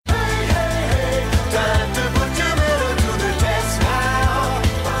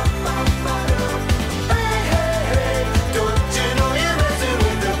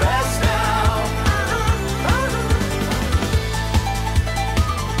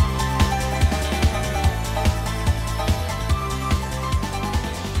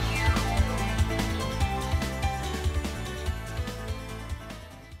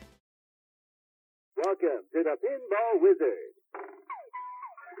to the Pinball Wizard.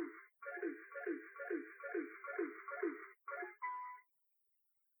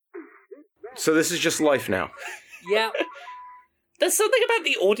 So this is just life now. Yeah. There's something about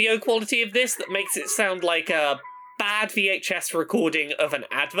the audio quality of this that makes it sound like a bad VHS recording of an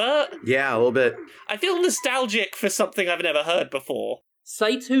advert. Yeah, a little bit. I feel nostalgic for something I've never heard before.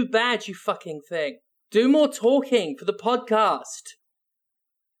 Say too bad, you fucking thing. Do more talking for the podcast.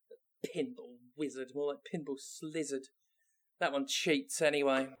 Pinball Wizard, more like Pinball Slizzard. That one cheats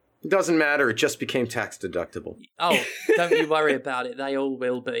anyway. It doesn't matter, it just became tax deductible. Oh, don't you worry about it, they all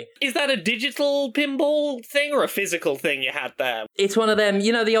will be. Is that a digital pinball thing or a physical thing you had there? It's one of them,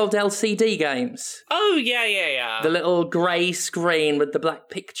 you know the old LCD games? Oh, yeah. The little grey screen with the black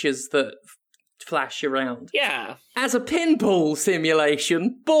pictures that flash around. Yeah. As a pinball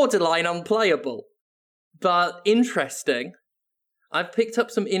simulation, borderline unplayable. But interesting. I've picked up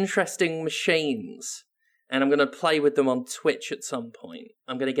some interesting machines, and I'm going to play with them on Twitch at some point.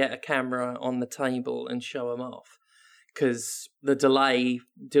 I'm going to get a camera on the table and show them off, because the delay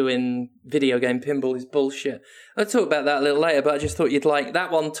doing video game pinball is bullshit. I'll talk about that a little later, but I just thought you'd like...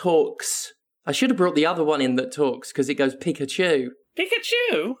 That one talks. I should have brought the other one in that talks, because it goes Pikachu.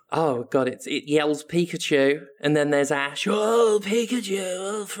 Pikachu? Oh, God, it yells Pikachu, and then there's Ash. Oh, Pikachu,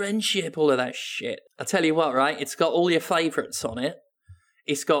 oh, friendship, all of that shit. I tell you what, right? It's got all your favourites on it.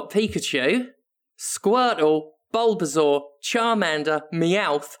 It's got Pikachu, Squirtle, Bulbasaur, Charmander,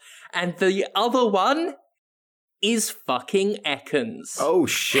 Meowth, and the other one is fucking Ekans. Oh,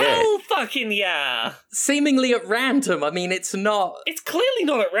 shit. Hell fucking yeah. Seemingly at random. I mean, it's not... It's clearly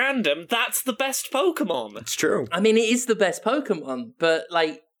not at random. That's the best Pokemon. It's true. I mean, it is the best Pokemon, but,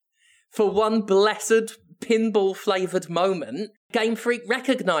 like, for one blessed pinball-flavoured moment, Game Freak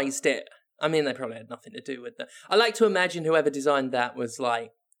recognised it. I mean, they probably had nothing to do with that. I like to imagine whoever designed that was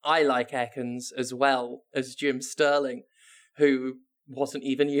like, I like Ekans as well as Jim Sterling, who wasn't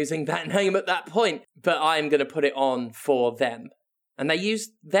even using that name at that point, but I'm going to put it on for them. And they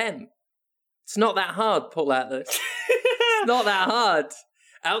used them. It's not that hard, Paul Atlas. It's not that hard.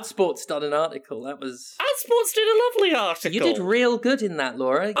 Outsport's done an article. That was... Outsports did a lovely article. You did real good in that,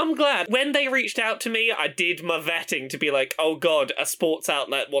 Laura. I'm glad. When they reached out to me, I did my vetting to be like, oh god, a sports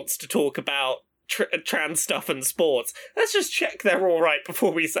outlet wants to talk about trans stuff and sports. Let's just check they're all right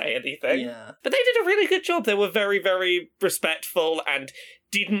before we say anything. Yeah. But they did a really good job. They were very, very respectful and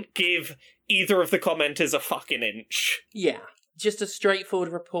didn't give either of the commenters a fucking inch. Yeah. Just a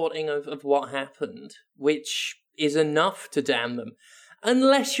straightforward reporting of what happened, which is enough to damn them.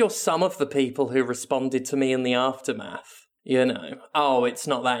 Unless you're some of the people who responded to me in the aftermath. You know, oh, it's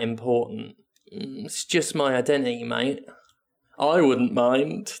not that important. It's just my identity, mate. I wouldn't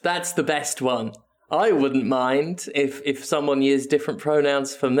mind. That's the best one. I wouldn't mind if someone used different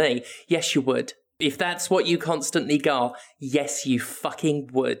pronouns for me. Yes, you would. If that's what you constantly go, yes, you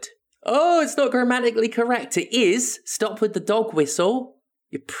fucking would. Oh, it's not grammatically correct. It is. Stop with the dog whistle.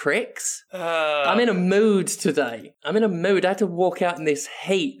 You pricks. I'm in a mood today. I'm in a mood. I had to walk out in this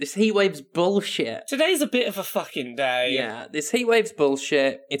heat. This heat wave's bullshit. Today's a bit of a fucking day. Yeah, this heat wave's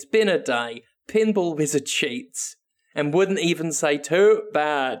bullshit. It's been a day. Pinball Wizard cheats. And wouldn't even say too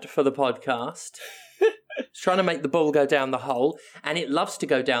bad for the podcast. It's trying to make the ball go down the hole, and it loves to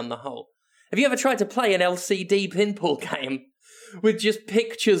go down the hole. Have you ever tried to play an LCD pinball game with just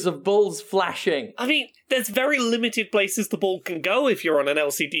pictures of balls flashing? I mean, there's very limited places the ball can go if you're on an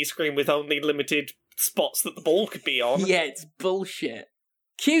LCD screen with only limited spots that the ball could be on. Yeah, it's bullshit.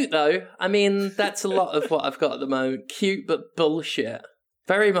 Cute, though. I mean, that's a lot of what I've got at the moment. Cute, but bullshit.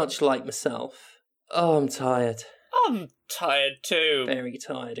 Very much like myself. Oh, I'm tired. I'm tired too. Very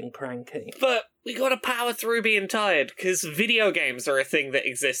tired and cranky. But we gotta power through being tired, because video games are a thing that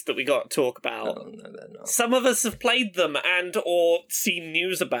exists that we gotta talk about. Oh, no, they're not. Some of us have played them and or seen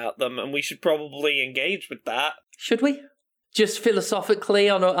news about them, and we should probably engage with that. Should we? Just philosophically,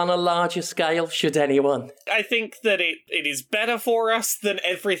 on a larger scale, should anyone? I think that it is better for us than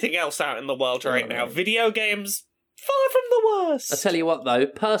everything else out in the world right now. Video games... far from the worst. I tell you what, though,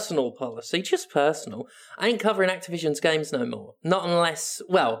 personal policy, just personal. I ain't covering Activision's games no more. Not unless,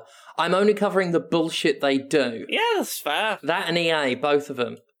 well, I'm only covering the bullshit they do. Yeah, that's fair. That and EA, both of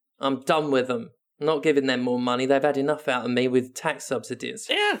them. I'm done with them. Not giving them more money. They've had enough out of me with tax subsidies.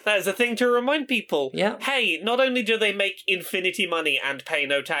 Yeah, that is a thing to remind people. Yeah. Hey, not only do they make infinity money and pay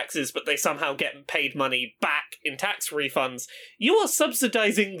no taxes, but they somehow get paid money back in tax refunds, you are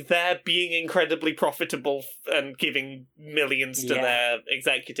subsidizing their being incredibly profitable and giving millions to their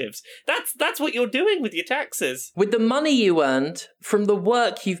executives. That's what you're doing with your taxes. With the money you earned from the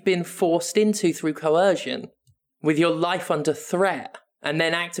work you've been forced into through coercion, with your life under threat. And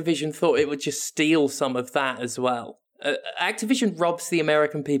then Activision thought it would just steal some of that as well. Activision robs the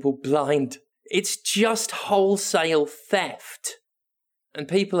American people blind. It's just wholesale theft. And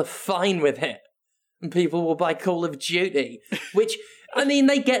people are fine with it. And people will buy Call of Duty, which, I mean,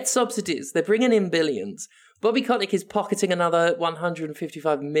 they get subsidies. They're bringing in billions. Bobby Kotick is pocketing another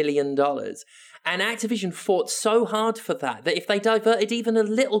 $155 million. And Activision fought so hard for that if they diverted even a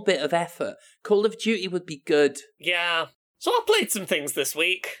little bit of effort, Call of Duty would be good. Yeah. So I played some things this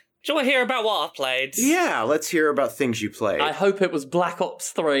week. Do you want to hear about what I played? Yeah, let's hear about things you played. I hope it was Black Ops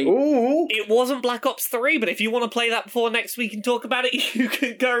 3. Ooh. It wasn't Black Ops 3, but if you want to play that before next week and talk about it, you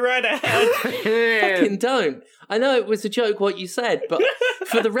can go right ahead. Fucking don't. I know it was a joke what you said, but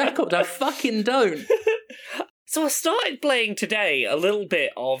for the record, I fucking don't. So I started playing today a little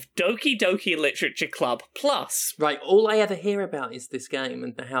bit of Doki Doki Literature Club Plus. Right, all I ever hear about is this game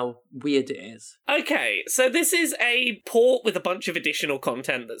and how weird it is. Okay, so this is a port with a bunch of additional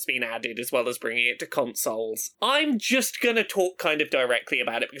content that's been added, as well as bringing it to consoles. I'm just going to talk kind of directly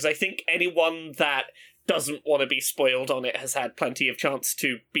about it, because I think anyone that doesn't want to be spoiled on it has had plenty of chance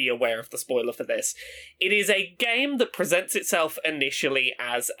to be aware of the spoiler for this. It is a game that presents itself initially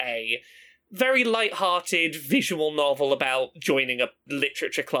as a very light-hearted visual novel about joining a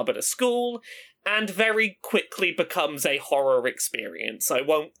literature club at a school, and very quickly becomes a horror experience. I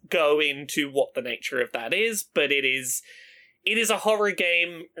won't go into what the nature of that is, but it is a horror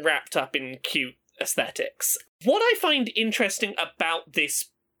game wrapped up in cute aesthetics. What I find interesting about this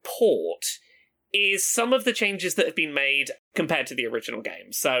port is some of the changes that have been made compared to the original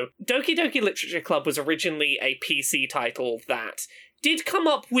game. So, Doki Doki Literature Club was originally a PC title that did come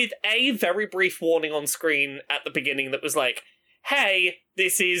up with a very brief warning on screen at the beginning that was like, hey,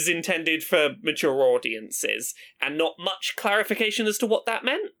 this is intended for mature audiences, and not much clarification as to what that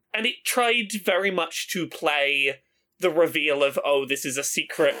meant. And it tried very much to play the reveal of, oh, this is a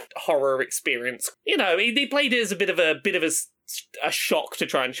secret horror experience. You know, they played it as a bit of a shock to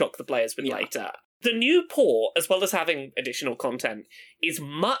try and shock the players with later. The new port, as well as having additional content, is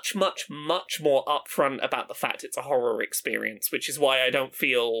much, much, much more upfront about the fact it's a horror experience, which is why I don't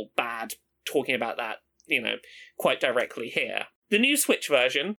feel bad talking about that, quite directly here. The new Switch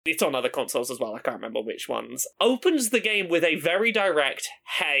version, it's on other consoles as well, I can't remember which ones, opens the game with a very direct,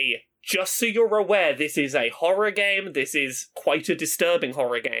 hey, just so you're aware, this is a horror game, this is quite a disturbing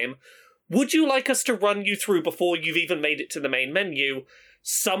horror game. Would you like us to run you through, before you've even made it to the main menu,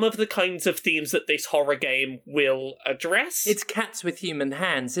 some of the kinds of themes that this horror game will address? It's cats with human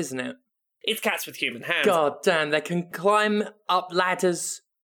hands, isn't it? It's cats with human hands. God damn, they can climb up ladders.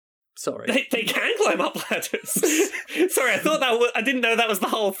 Sorry. They can climb up ladders. Sorry, I didn't know that was the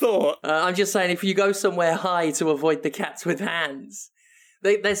whole thought. I'm just saying, if you go somewhere high to avoid the cats with hands,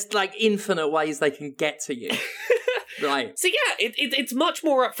 there's like infinite ways they can get to you. Right. So yeah, it's much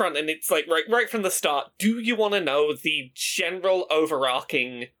more upfront, and it's like right from the start, do you want to know the general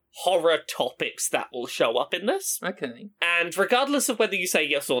overarching horror topics that will show up in this? Okay. And regardless of whether you say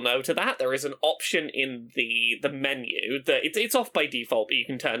yes or no to that, there is an option in the menu that it's off by default, but you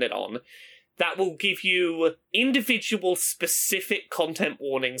can turn it on. That will give you individual specific content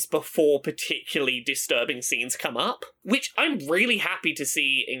warnings before particularly disturbing scenes come up, which I'm really happy to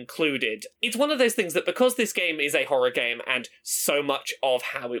see included. It's one of those things that, because this game is a horror game and so much of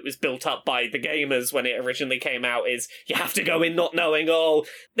how it was built up by the gamers when it originally came out is you have to go in not knowing,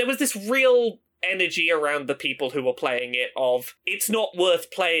 there was this real energy around the people who were playing it of, it's not worth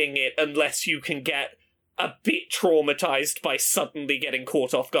playing it unless you can get a bit traumatized by suddenly getting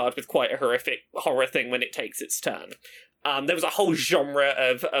caught off guard with quite a horrific horror thing when it takes its turn. There was a whole genre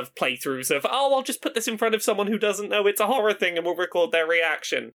of playthroughs of, I'll just put this in front of someone who doesn't know it's a horror thing and we'll record their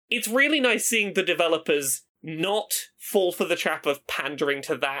reaction. It's really nice seeing the developers not fall for the trap of pandering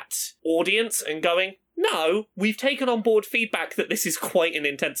to that audience and going, no, we've taken on board feedback that this is quite an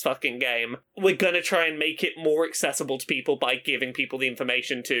intense fucking game. We're gonna try and make it more accessible to people by giving people the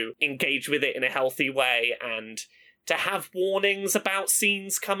information to engage with it in a healthy way, and to have warnings about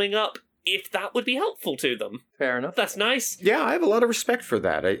scenes coming up if that would be helpful to them. Fair enough. That's nice. Yeah, I have a lot of respect for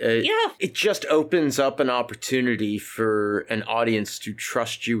that. Yeah. It just opens up an opportunity for an audience to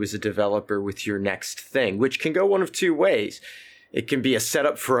trust you as a developer with your next thing, which can go one of two ways. It can be a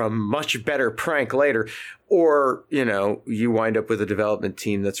setup for a much better prank later, or, you wind up with a development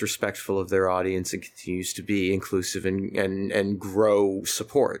team that's respectful of their audience and continues to be inclusive and grow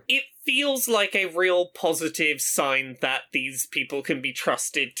support. It feels like a real positive sign that these people can be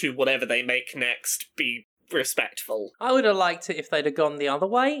trusted to, whatever they make next, be respectful. I would have liked it if they'd have gone the other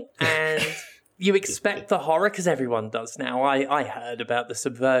way, and you expect the horror, because everyone does now. I heard about the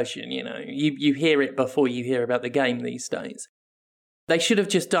subversion, you hear it before you hear about the game these days. They should have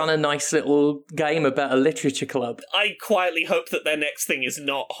just done a nice little game about a literature club. I quietly hope that their next thing is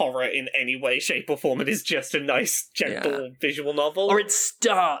not horror in any way, shape, or form. It is just a nice, gentle visual novel. Or it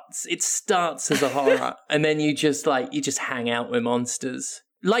starts as a horror, and then you just hang out with monsters.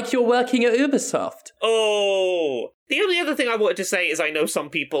 Like you're working at Ubisoft. Oh! The only other thing I wanted to say is I know some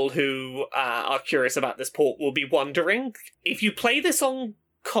people who are curious about this port will be wondering, if you play this on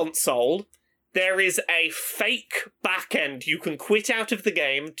console, there is a fake backend you can quit out of the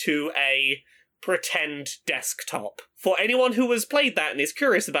game to a pretend desktop. For anyone who has played that and is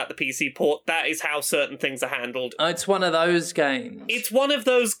curious about the PC port, that is how certain things are handled. Oh, it's one of those games. It's one of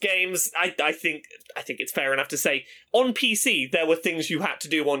those games, I think it's fair enough to say, on PC, there were things you had to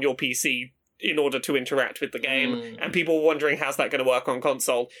do on your PC in order to interact with the game, and people were wondering how's that going to work on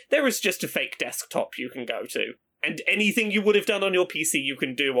console. There is just a fake desktop you can go to. And anything you would have done on your PC, you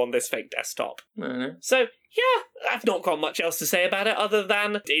can do on this fake desktop. So, yeah, I've not got much else to say about it other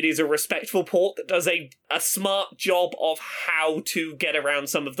than it is a respectful port that does a smart job of how to get around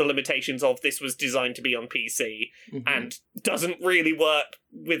some of the limitations of this was designed to be on PC, and doesn't really work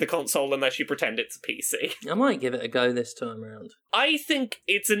with a console unless you pretend it's a PC. I might give it a go this time around. I think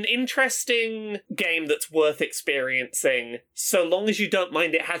it's an interesting game that's worth experiencing, so long as you don't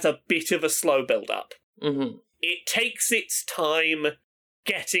mind it has a bit of a slow build-up. It takes its time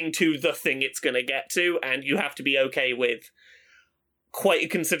getting to the thing it's going to get to, and you have to be okay with quite a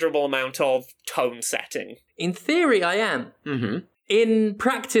considerable amount of tone setting. In theory, I am. In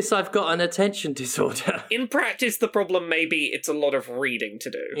practice, I've got an attention disorder. In practice, the problem may be it's a lot of reading to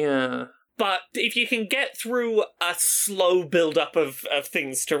do. Yeah. But if you can get through a slow build-up of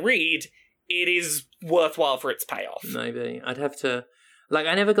things to read, it is worthwhile for its payoff. Maybe. I'd have to...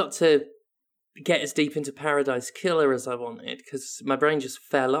 I never got to get as deep into Paradise Killer as I wanted, because my brain just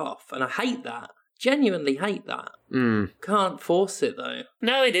fell off, and I hate that. Genuinely hate that. Can't force it, though.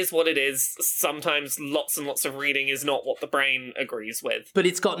 No, it is what it is. Sometimes lots and lots of reading is not what the brain agrees with. But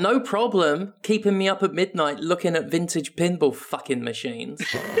it's got no problem keeping me up at midnight looking at vintage pinball fucking machines.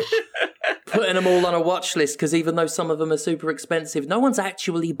 Putting them all on a watch list, because even though some of them are super expensive, no one's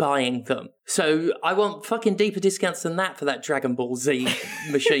actually buying them. So I want fucking deeper discounts than that for that Dragon Ball Z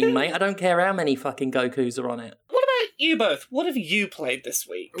machine, mate. I don't care how many fucking Gokus are on it. What about you both? What have you played this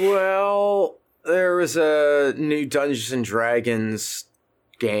week? Well, there was a new Dungeons and Dragons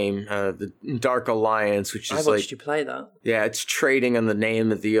game, the Dark Alliance, which is I watched you play that. Yeah, it's trading on the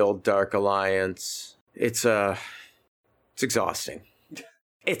name of the old Dark Alliance. It's exhausting.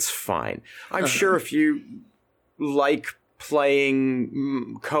 It's fine. I'm sure if you like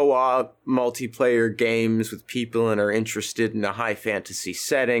playing co-op multiplayer games with people and are interested in a high fantasy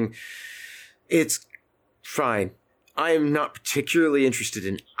setting, it's fine. I am not particularly interested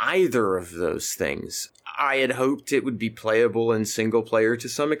in either of those things. I had hoped it would be playable in single player to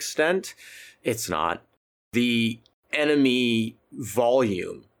some extent. It's not. The enemy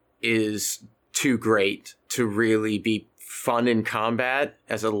volume is too great to really be fun in combat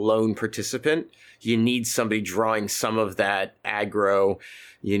as a lone participant. You need somebody drawing some of that aggro.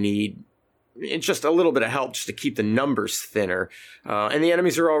 You need just a little bit of help just to keep the numbers thinner. And the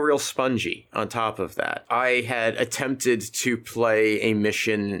enemies are all real spongy on top of that. I had attempted to play a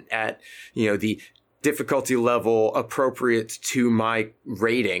mission at, the difficulty level appropriate to my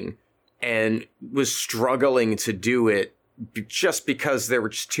rating and was struggling to do it just because there were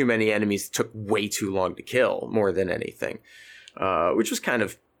just too many enemies that took way too long to kill, more than anything, which was kind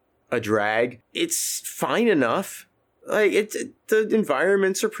of a drag. It's fine enough. The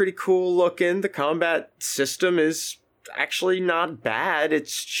environments are pretty cool looking. The combat system is actually not bad.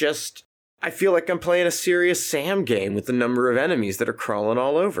 It's just, I feel like I'm playing a serious Sam game with the number of enemies that are crawling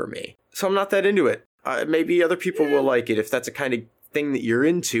all over me. So I'm not that into it. Maybe other people will like it if that's a kind of thing that you're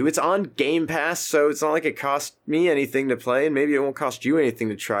into. It's on Game Pass, so it's not like it cost me anything to play, and maybe it won't cost you anything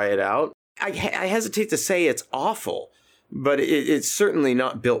to try it out. I hesitate to say it's awful, but it's certainly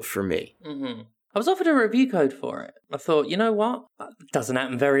not built for me. I was offered a review code for it. I thought, you know what? That doesn't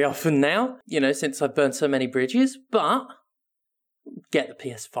happen very often now, since I've burned so many bridges, but get the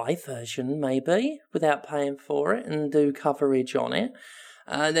PS5 version, maybe, without paying for it, and do coverage on it.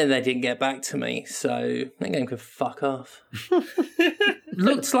 And then they didn't get back to me, so that game could fuck off.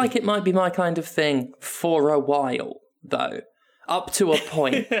 Looks like it might be my kind of thing for a while, though. Up to a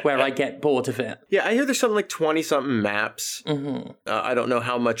point where I get bored of it. Yeah, I hear there's something like 20-something maps. I don't know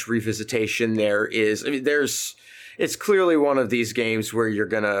how much revisitation there is. I mean, it's clearly one of these games where you're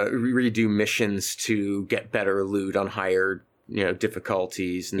going to redo missions to get better loot on higher,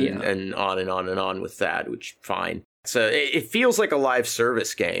 difficulties and on and on and on with that, which fine. So it feels like a live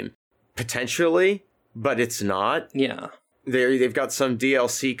service game, potentially, but it's not. Yeah. They've got some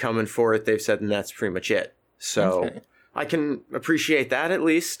DLC coming for it, they've said, and that's pretty much it. So Okay. I can appreciate that at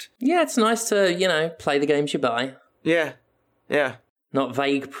least. Yeah, it's nice to, play the games you buy. Yeah. Yeah. Not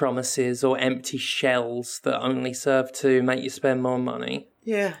vague promises or empty shells that only serve to make you spend more money.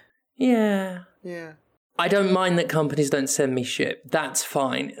 Yeah. Yeah. Yeah. I don't mind that companies don't send me shit. That's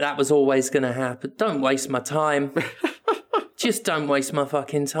fine. That was always going to happen. Don't waste my time. Just don't waste my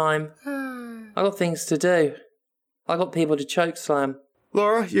fucking time. I got things to do. I got people to chokeslam.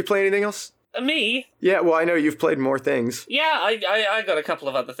 Laura, you play anything else? Me? Yeah, well, I know you've played more things. Yeah, I got a couple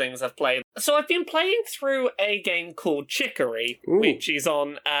of other things I've played. So I've been playing through a game called Chicory, Ooh. which is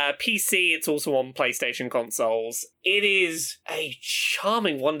on PC. It's also on PlayStation consoles. It is a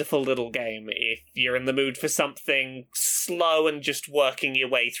charming, wonderful little game if you're in the mood for something slow and just working your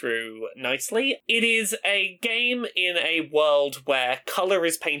way through nicely. It is a game in a world where colour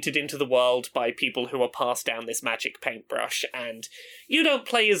is painted into the world by people who are passed down this magic paintbrush, and you don't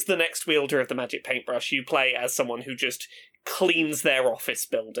play as the next wielder of the magic paintbrush, you play as someone who just cleans their office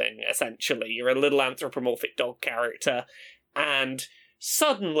building, essentially. You're a little anthropomorphic dog character, and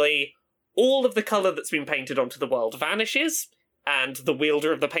suddenly all of the colour that's been painted onto the world vanishes, and the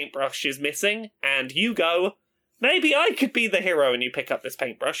wielder of the paintbrush is missing, and you go, maybe I could be the hero, and you pick up this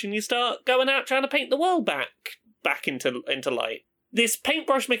paintbrush and you start going out trying to paint the world back into light. This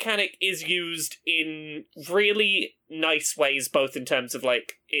paintbrush mechanic is used in really nice ways, both in terms of,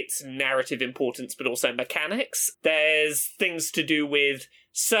 its narrative importance, but also mechanics. There's things to do with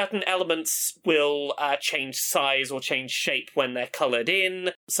certain elements will change size or change shape when they're coloured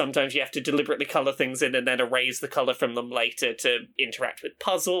in. Sometimes you have to deliberately colour things in and then erase the colour from them later to interact with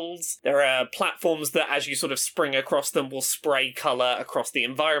puzzles. There are platforms that, as you sort of spring across them, will spray colour across the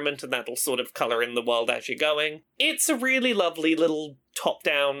environment, and that'll sort of colour in the world as you're going. It's a really lovely little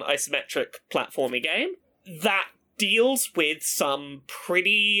top-down isometric platformy game that deals with some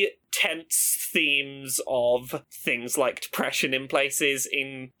pretty tense themes of things like depression in places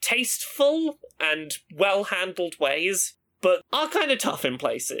in tasteful and well-handled ways, but are kind of tough in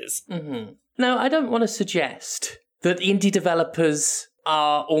places. Mm-hmm. Now, I don't want to suggest that indie developers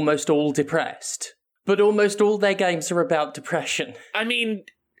are almost all depressed, but almost all their games are about depression. I mean,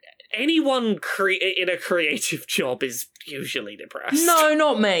 anyone in a creative job is usually depressed. No,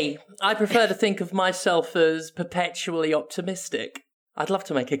 not me. I prefer to think of myself as perpetually optimistic. I'd love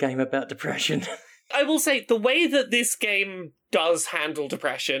to make a game about depression. I will say, the way that this game does handle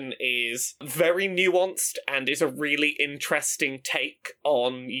depression is very nuanced and is a really interesting take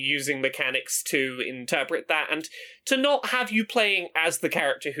on using mechanics to interpret that, and to not have you playing as the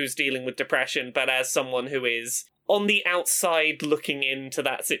character who's dealing with depression, but as someone who is on the outside looking into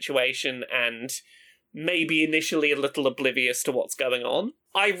that situation and maybe initially a little oblivious to what's going on.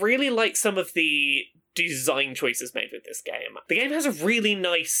 I really like some of the design choices made with this game. The game has a really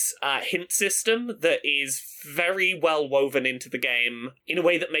nice hint system that is very well woven into the game in a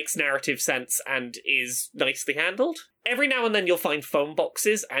way that makes narrative sense and is nicely handled. Every now and then you'll find phone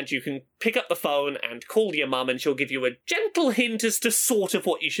boxes, and you can pick up the phone and call your mum, and she'll give you a gentle hint as to sort of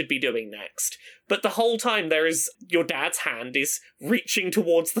what you should be doing next. But the whole time there is your dad's hand is reaching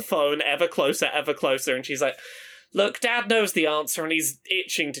towards the phone ever closer, and she's like, look, Dad knows the answer and he's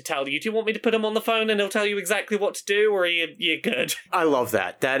itching to tell you. Do you want me to put him on the phone and he'll tell you exactly what to do, or are you good? I love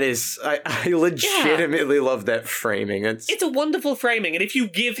that. That is, I legitimately love that framing. It's a wonderful framing, and if you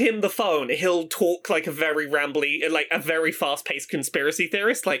give him the phone, he'll talk like a very rambly, like a very fast-paced conspiracy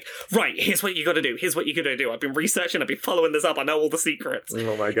theorist. Like, right, here's what you gotta do, here's what you gotta do. I've been researching, I've been following this up, I know all the secrets.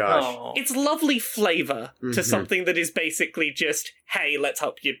 Oh my gosh. Oh. It's lovely flavour to something that is basically just, hey, let's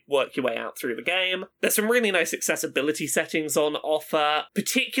help you work your way out through the game. There's some really nice accessibility settings on offer,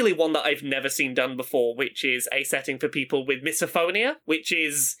 particularly one that I've never seen done before, which is a setting for people with misophonia, which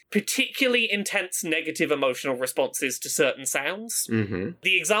is particularly intense negative emotional responses to certain sounds. Mm-hmm.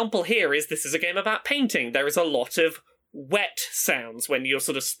 The example here is this is a game about painting. There is a lot of wet sounds when you're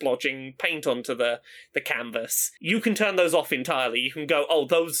sort of splodging paint onto the canvas. You can turn those off entirely. You can go, oh,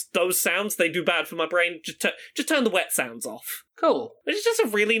 those sounds, they do bad for my brain. Just turn the wet sounds off. Cool. Which is just a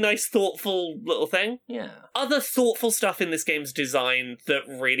really nice, thoughtful little thing. Yeah. Other thoughtful stuff in this game's design that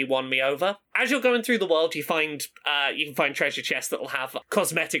really won me over. As you're going through the world, you can find treasure chests that'll have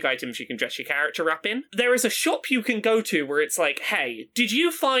cosmetic items you can dress your character up in. There is a shop you can go to where it's like, hey, did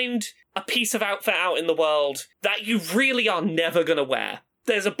you find a piece of outfit out in the world that you really are never gonna wear?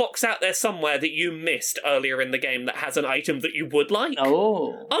 There's a box out there somewhere that you missed earlier in the game that has an item that you would like.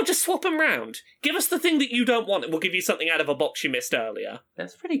 Oh. I'll just swap them round. Give us the thing that you don't want and we'll give you something out of a box you missed earlier.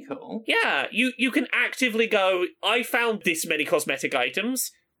 That's pretty cool. Yeah, you can actively go, I found this many cosmetic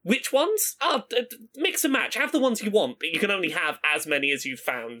items. which ones? Mix and match. Have the ones you want, but you can only have as many as you've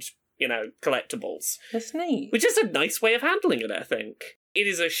found, collectibles. That's neat. Which is a nice way of handling it, I think. It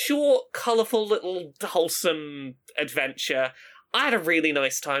is a short, colourful, little, wholesome adventure. I had a really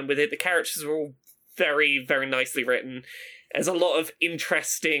nice time with it. The characters were all very, very nicely written. There's a lot of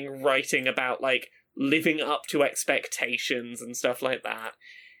interesting writing about, living up to expectations and stuff like that.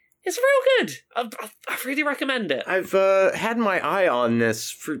 It's real good. I really recommend it. I've had my eye on this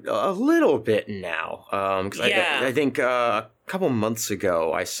for a little bit now. Because I think a couple months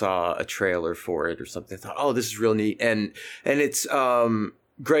ago I saw a trailer for it or something. I thought, oh, this is real neat. And it's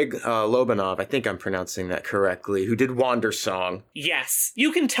Greg Lobanov, I think I'm pronouncing that correctly, who did Wandersong. Yes.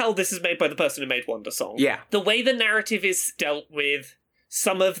 You can tell this is made by the person who made Wandersong. Yeah. The way the narrative is dealt with,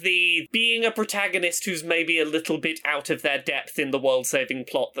 some of the being a protagonist who's maybe a little bit out of their depth in the world-saving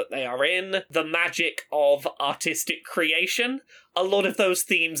plot that they are in, the magic of artistic creation, a lot of those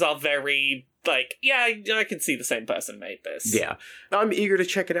themes are very, I can see the same person made this. Yeah. I'm eager to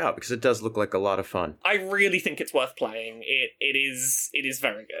check it out because it does look like a lot of fun. I really think it's worth playing. It is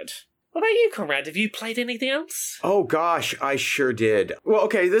very good. What about you, Conrad? Have you played anything else? Oh, gosh, I sure did. Well,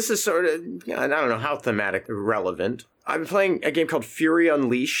 okay, this is sort of, I don't know how thematic relevant. I've been playing a game called Fury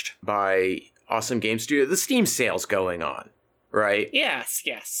Unleashed by Awesome Game Studio. The Steam sale's going on, right? Yes.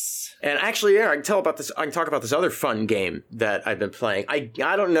 And actually, I can talk about this other fun game that I've been playing. I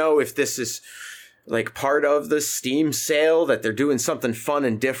don't know if this is part of the Steam sale, that they're doing something fun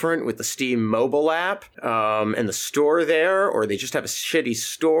and different with the Steam mobile app and the store there, or they just have a shitty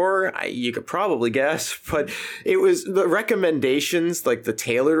store. You could probably guess, but it was the recommendations, the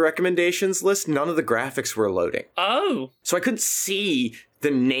tailored recommendations list, none of the graphics were loading. Oh. So I couldn't see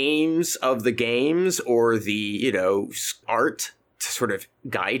the names of the games or the, art to sort of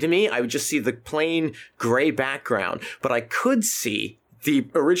guide me. I would just see the plain gray background, but I could see the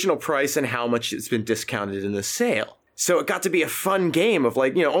original price and how much it's been discounted in the sale. So it got to be a fun game of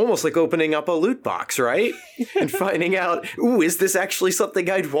almost like opening up a loot box, right? And finding out, ooh, is this actually something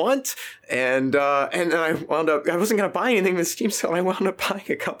I'd want? And I wound up, I wasn't going to buy anything in the Steam sale. I wound up buying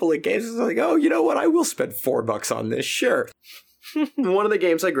a couple of games. I was like, oh, you know what? I will spend $4 on this, sure. One of the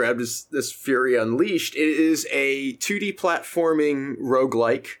games I grabbed is this Fury Unleashed. It is a 2D platforming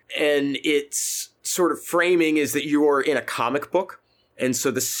roguelike, and its sort of framing is that you are in a comic book. And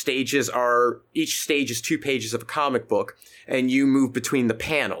so the stages each stage is 2 pages of a comic book, and you move between the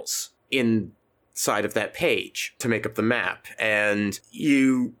panels inside of that page to make up the map. And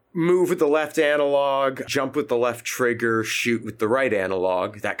you move with the left analog, jump with the left trigger, shoot with the right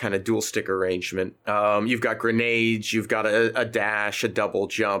analog, that kind of dual stick arrangement. You've got grenades, you've got a dash, a double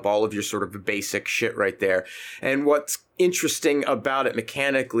jump, all of your sort of basic shit right there. And what's interesting about it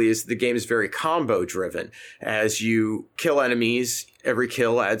mechanically is the game is very combo driven. As you kill enemies, every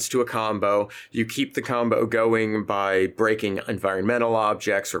kill adds to a combo. You keep the combo going by breaking environmental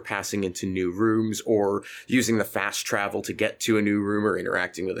objects or passing into new rooms or using the fast travel to get to a new room or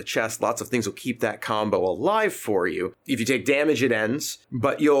interacting with a chest. Lots of things will keep that combo alive for you. If you take damage, it ends,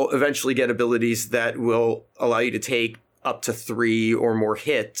 but you'll eventually get abilities that will allow you to take up to 3 or more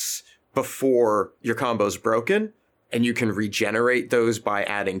hits before your combo's broken. And you can regenerate those by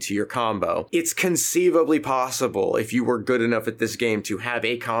adding to your combo. It's conceivably possible, if you were good enough at this game, to have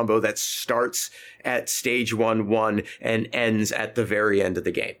a combo that starts at stage 1 and ends at the very end of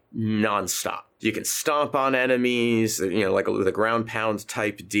the game, nonstop. You can stomp on enemies, like with a ground pound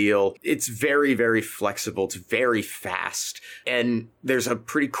type deal. It's very, very flexible. It's very fast. And there's a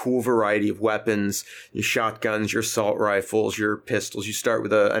pretty cool variety of weapons. Your shotguns, your assault rifles, your pistols. You start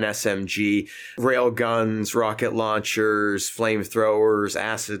with an SMG, rail guns, rocket launchers, flamethrowers,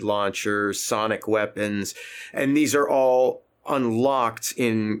 acid launchers, sonic weapons. And these are all unlocked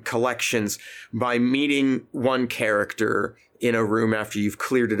in collections by meeting one character in a room after you've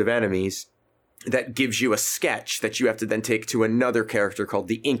cleared it of enemies. That gives you a sketch that you have to then take to another character called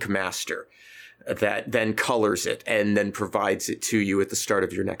the Ink Master that then colors it and then provides it to you at the start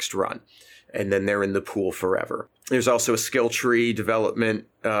of your next run. And then they're in the pool forever. There's also a skill tree development.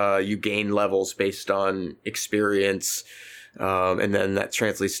 You gain levels based on experience. And then that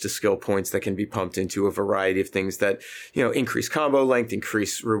translates to skill points that can be pumped into a variety of things that, increase combo length,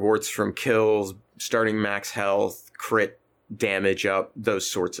 increase rewards from kills, starting max health, crit damage up, those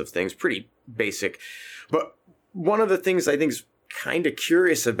sorts of things. Pretty basic. But one of the things I think is kind of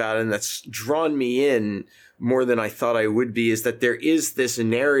curious about and that's drawn me in more than I thought I would be is that there is this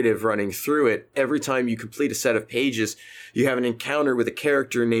narrative running through it. Every time you complete a set of pages, you have an encounter with a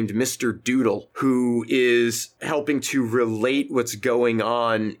character named Mr. Doodle, who is helping to relate what's going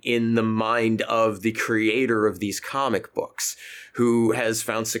on in the mind of the creator of these comic books, who has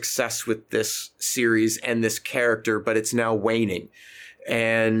found success with this series and this character, but it's now waning.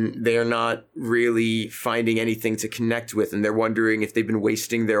 And they're not really finding anything to connect with. And they're wondering if they've been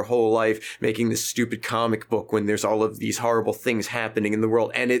wasting their whole life making this stupid comic book when there's all of these horrible things happening in the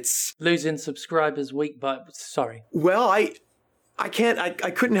world. And it's... losing subscribers week by... Sorry. Well, I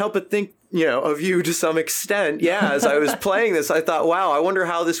couldn't help but think, of you to some extent. Yeah, as I was playing this, I thought, wow, I wonder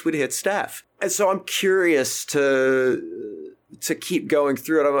how this would hit Steph. And so I'm curious to keep going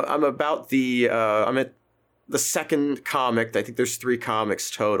through it. I'm at the second comic. I think there's 3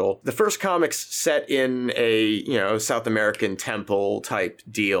 comics total. The first comic's set in a, South American temple type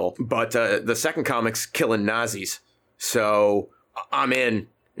deal, but the second comic's killing Nazis. So I'm in.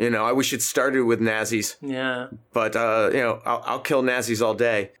 I wish it started with Nazis. Yeah. But, I'll kill Nazis all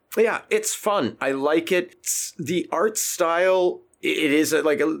day. But yeah, it's fun. I like it. The art style, it is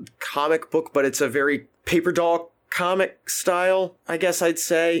like a comic book, but it's a very paper doll comic style, I guess I'd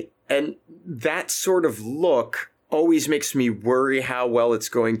say. And that sort of look always makes me worry how well it's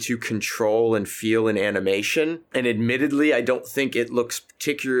going to control and feel in animation. And admittedly, I don't think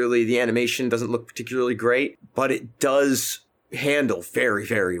the animation doesn't look particularly great, but it does handle very,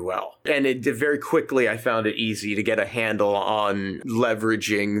 very well. And very quickly, I found it easy to get a handle on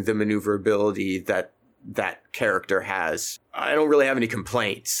leveraging the maneuverability that character has. I don't really have any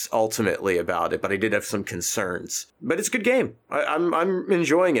complaints ultimately about it, but I did have some concerns. But it's a good game. I'm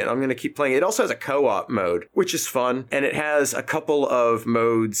enjoying it. I'm going to keep playing it. It also has a co-op mode, which is fun, and it has a couple of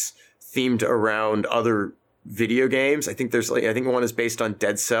modes themed around other video games. I think one is based on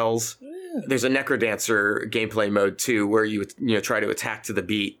Dead Cells. There's a Necrodancer gameplay mode too, where you try to attack to the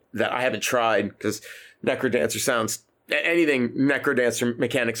beat that I haven't tried because Necrodancer sounds. Anything Necrodancer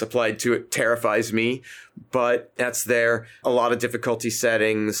mechanics applied to it terrifies me, but that's there. A lot of difficulty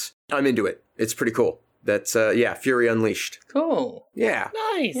settings. I'm into it. It's pretty cool. That's, Fury Unleashed. Cool. Yeah.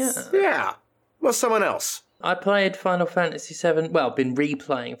 Nice. Yeah. Well, someone else. I played Final Fantasy VII, been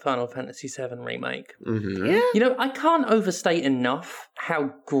replaying Final Fantasy VII Remake. Mm-hmm. Yeah. I can't overstate enough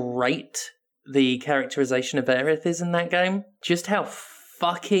how great the characterization of Aerith is in that game. Just how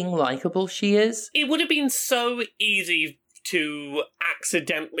fucking likable she is. It would have been so easy to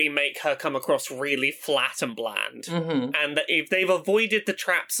accidentally make her come across really flat and bland. Mm-hmm. And that if they've avoided the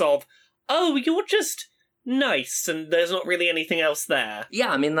traps of, oh, you're just nice and there's not really anything else there.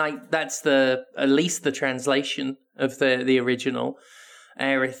 Yeah, that's at least the translation of the original.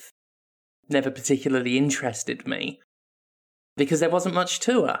 Aerith never particularly interested me because there wasn't much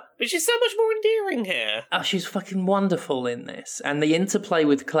to her. But she's so much more endearing here. Oh, she's fucking wonderful in this. And the interplay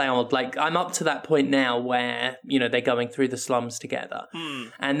with Cloud, I'm up to that point now where, they're going through the slums together.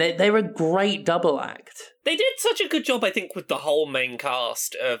 And they're a great double act. They did such a good job, I think, with the whole main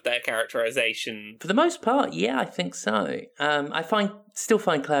cast of their characterization. For the most part, yeah, I think so. I still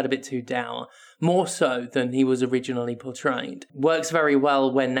find Cloud a bit too dour. More so than he was originally portrayed. Works very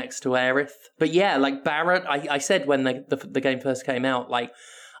well when next to Aerith. But yeah, Barrett, I said when the game first came out,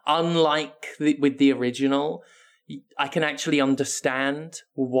 unlike with the original, I can actually understand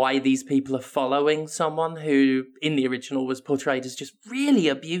why these people are following someone who, in the original, was portrayed as just really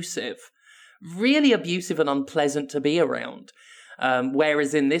abusive and unpleasant to be around.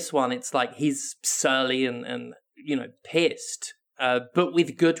 Whereas in this one, it's he's surly and pissed. But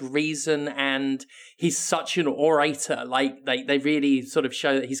with good reason, and he's such an orator. They really sort of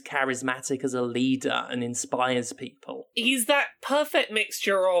show that he's charismatic as a leader and inspires people. He's that perfect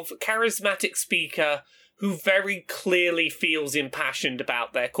mixture of charismatic speaker who very clearly feels impassioned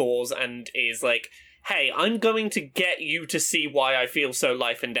about their cause and is hey, I'm going to get you to see why I feel so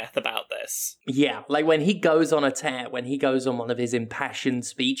life and death about this. Yeah, when he goes on a tear, when he goes on one of his impassioned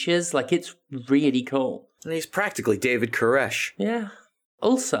speeches, it's really cool. And he's practically David Koresh. Yeah.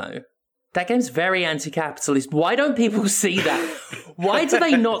 Also, that game's very anti-capitalist. Why don't people see that? Why do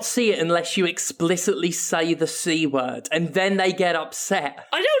they not see it unless you explicitly say the C word and then they get upset?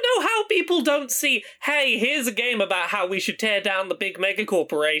 I don't know how people don't see, hey, here's a game about how we should tear down the big mega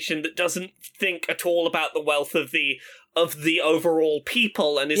corporation that doesn't think at all about the wealth of the overall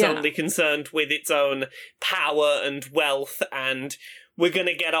people and is only concerned with its own power and wealth, and we're going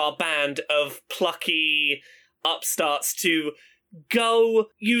to get our band of plucky upstarts to go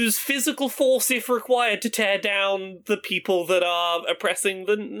use physical force if required to tear down the people that are oppressing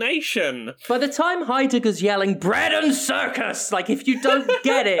the nation. By the time Heidegger's yelling, bread and circus! Like, if you don't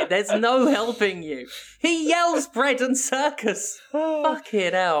get it, there's no helping you. He yells bread and circus! Fuck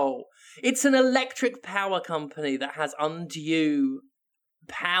it out. It's an electric power company that has undue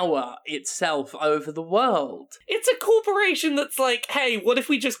power itself over the world. It's a corporation that's like, hey, what if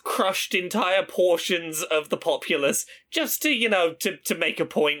we just crushed entire portions of the populace just to, to make a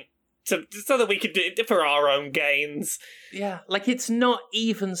point, so that we could do it for our own gains. Yeah, like it's not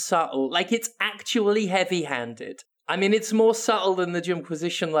even subtle. Like it's actually heavy-handed. I mean, it's more subtle than the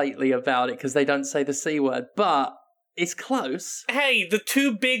Jimquisition lately about it because they don't say the C word, but it's close. Hey, the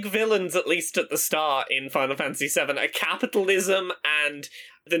two big villains, at least at the start in Final Fantasy VII, are capitalism and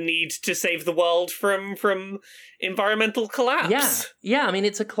the need to save the world from environmental collapse. Yeah. I mean,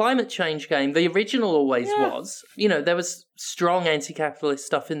 it's a climate change game. The original always was. There was strong anti-capitalist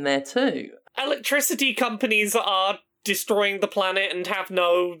stuff in there too. Electricity companies are destroying the planet and have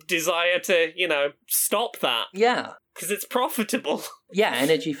no desire to, stop that. Yeah. Because it's profitable. Yeah,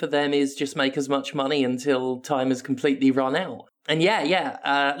 energy for them is just make as much money until time is completely run out. And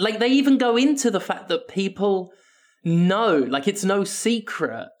like they even go into the fact that people know, like it's no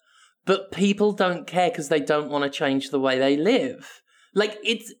secret, but people don't care because they don't want to change the way they live. Like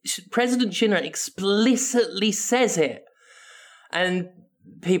President Shinra explicitly says it. And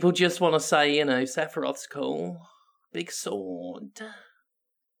people just want to say, Sephiroth's cool. Big sword.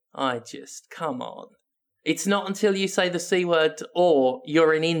 Come on. It's not until you say the C word or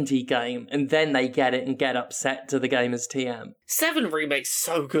you're an indie game and then they get it and get upset to the game as TM. 7 Remake's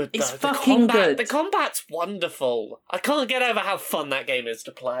so good, though. It's fucking good. The combat's wonderful. I can't get over how fun that game is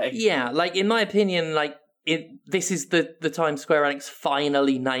to play. Yeah, like, in my opinion, this is the time Square Enix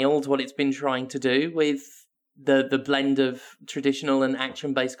finally nailed what it's been trying to do with the blend of traditional and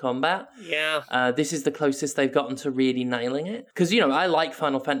action-based combat. Yeah. This is the closest they've gotten to really nailing it. Because, I like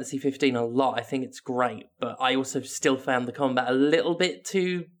Final Fantasy 15 a lot. I think it's great. But I also still found the combat a little bit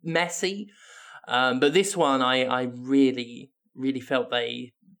too messy. But this one, I really, really felt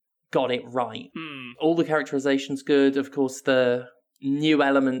they got it right. All the characterization's good. Of course, the new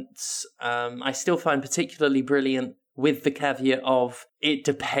elements I still find particularly brilliant, with the caveat of it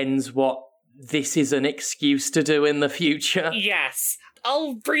depends what this is an excuse to do in the future. Yes.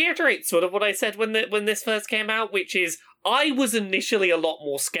 I'll reiterate sort of what I said when this first came out, which is I was initially a lot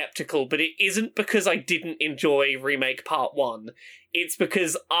more skeptical, but it isn't because I didn't enjoy Remake Part 1. It's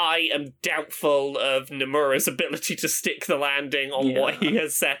because I am doubtful of Nomura's ability to stick the landing on what he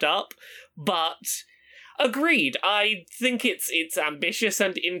has set up. But agreed, I think it's ambitious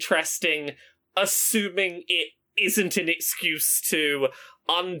and interesting, assuming it isn't an excuse to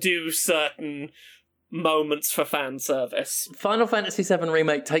undo certain moments for fan service. Final Fantasy VII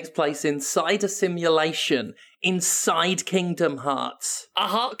Remake takes place inside a simulation, inside Kingdom Hearts. A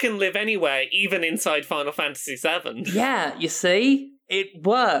heart can live anywhere, even inside Final Fantasy VII. Yeah, you see? It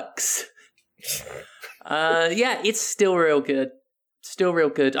works. It's still real good. Still real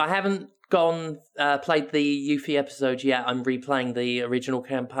good. I haven't played the Yuffie episode yet. I'm replaying the original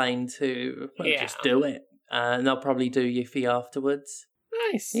campaign to just do it. And I'll probably do Yuffie afterwards.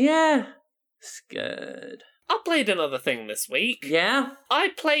 Nice. Yeah. It's good. I played another thing this week. Yeah? I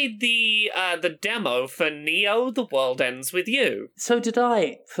played the demo for Neo: The World Ends With You. So did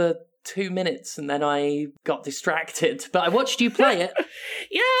I, for 2 minutes, and then I got distracted. But I watched you play it.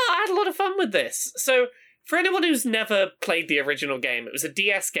 Yeah, I had a lot of fun with this. So, for anyone who's never played the original game, it was a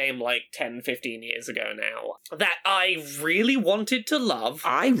DS game like 10, 15 years ago now, that I really wanted to love.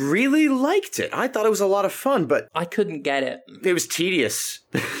 I really liked it. I thought it was a lot of fun, but I couldn't get it. It was tedious.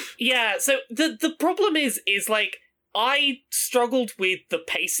 Yeah, so the problem is like, I struggled with the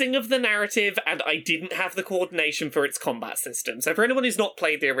pacing of the narrative, and I didn't have the coordination for its combat system. So for anyone who's not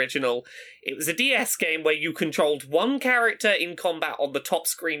played the original, it was a DS game where you controlled one character in combat on the top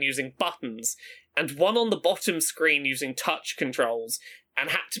screen using buttons, and one on the bottom screen using touch controls, and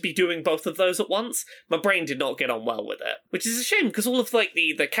had to be doing both of those at once. My brain did not get on well with it, which is a shame, because all of like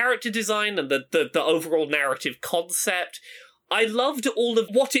the character design and the overall narrative concept, I loved all of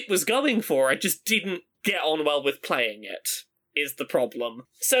what it was going for. I just didn't get on well with playing it, is the problem.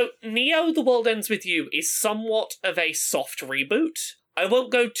 So, Neo: The World Ends With You is somewhat of a soft reboot. I won't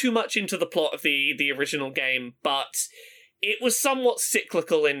go too much into the plot of the original game, but it was somewhat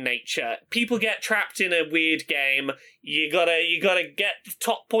cyclical in nature. People get trapped in a weird game. You gotta get the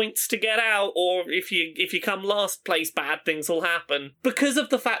top points to get out, or if you come last place, bad things will happen. Because of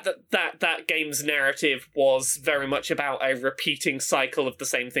the fact that game's narrative was very much about a repeating cycle of the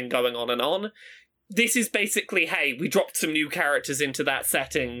same thing going on and on, this is basically, hey, we dropped some new characters into that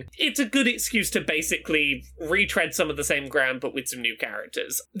setting. It's a good excuse to basically retread some of the same ground, but with some new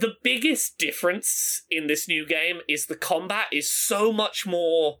characters. The biggest difference in this new game is the combat is so much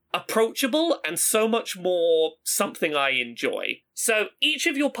more approachable and so much more something I enjoy. So each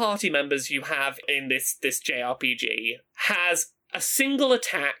of your party members you have in this JRPG has a single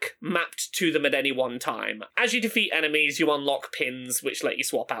attack mapped to them at any one time. As you defeat enemies, you unlock pins, which let you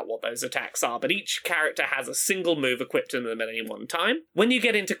swap out what those attacks are, but each character has a single move equipped to them at any one time. When you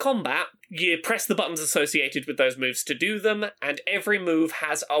get into combat, you press the buttons associated with those moves to do them, and every move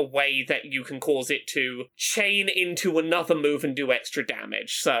has a way that you can cause it to chain into another move and do extra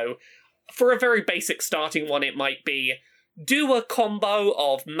damage. So, for a very basic starting one, it might be do a combo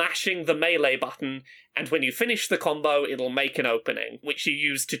of mashing the melee button, and when you finish the combo, it'll make an opening, which you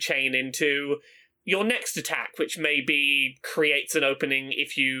use to chain into your next attack, which maybe creates an opening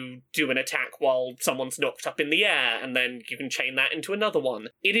if you do an attack while someone's knocked up in the air, and then you can chain that into another one.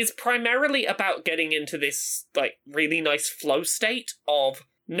 It is primarily about getting into this, really nice flow state of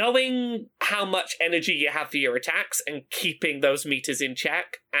knowing how much energy you have for your attacks and keeping those meters in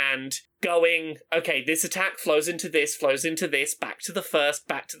check, and going, okay, this attack flows into this, back to the first,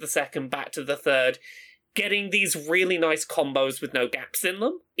 back to the second, back to the third, getting these really nice combos with no gaps in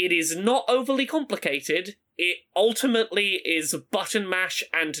them. It is not overly complicated. It ultimately is button mash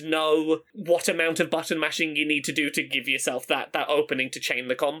and know what amount of button mashing you need to do to give yourself that opening to chain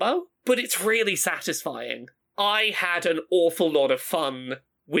the combo. But it's really satisfying. I had an awful lot of fun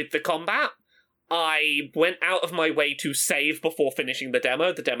with the combat. I went out of my way to save before finishing the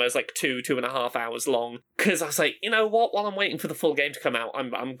demo. The demo's 2.5 hours long. Because I was like, you know what? While I'm waiting for the full game to come out,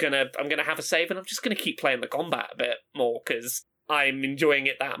 I'm gonna have a save, and I'm just gonna keep playing the combat a bit more because I'm enjoying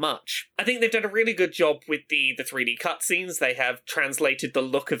it that much. I think they've done a really good job with the 3D cutscenes. They have translated the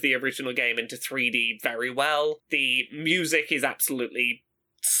look of the original game into 3D very well. The music is absolutely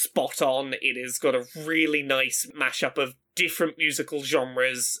spot on. It has got a really nice mashup of different musical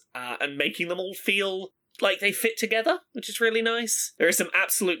genres and making them all feel like they fit together, which is really nice. There is some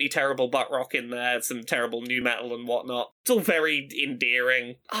absolutely terrible butt rock in there, some terrible new metal and whatnot. It's all very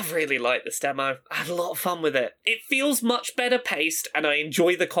endearing. I really like this demo. I had a lot of fun with it. It feels much better paced, and I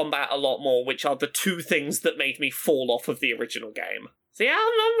enjoy the combat a lot more, which are the two things that made me fall off of the original game. So yeah,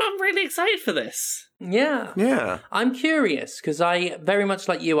 I'm really excited for this. Yeah. I'm curious, because I, very much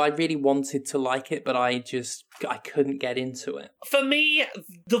like you, I really wanted to like it, but I couldn't get into it. For me,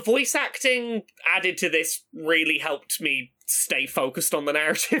 the voice acting added to this really helped me stay focused on the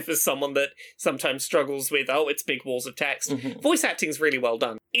narrative as someone that sometimes struggles with, it's big walls of text. Mm-hmm. Voice acting's really well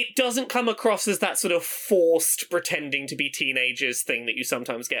done. It doesn't come across as that sort of forced pretending to be teenagers thing that you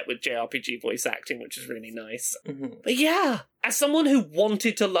sometimes get with JRPG voice acting, which is really nice. Mm-hmm. But yeah, as someone who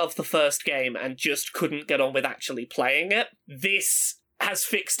wanted to love the first game and just couldn't get on with actually playing it, this has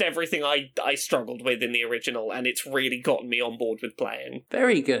fixed everything I struggled with in the original, and it's really gotten me on board with playing.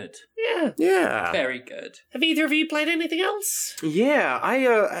 Very good. Yeah. Very good. Have either of you played anything else? Yeah,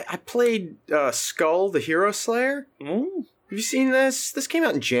 I played Skull, the Hero Slayer. Ooh. Have you seen this? This came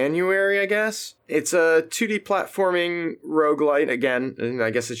out in January, I guess. It's a 2D platforming roguelite, again, and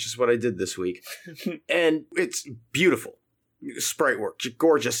I guess it's just what I did this week. And it's beautiful. Sprite work,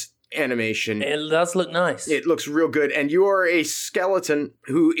 gorgeous animation. It does look nice. It looks real good. And you are a skeleton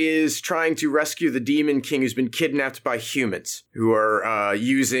who is trying to rescue the Demon King who's been kidnapped by humans who are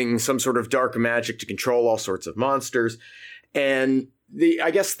using some sort of dark magic to control all sorts of monsters. And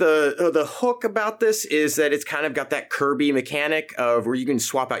I guess the hook about this is that it's kind of got that Kirby mechanic of where you can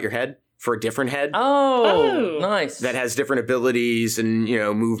swap out your head for a different head. Oh, nice. That has different abilities and,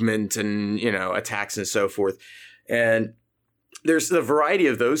 movement and, attacks and so forth. And there's the variety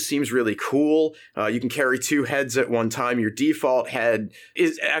of those seems really cool. You can carry two heads at one time. Your default head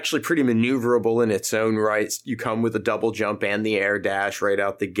is actually pretty maneuverable in its own right. You come with a double jump and the air dash right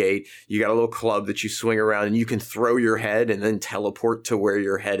out the gate. You got a little club that you swing around and you can throw your head and then teleport to where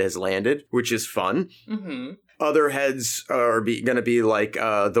your head has landed, which is fun. Mm-hmm. Other heads are going to be like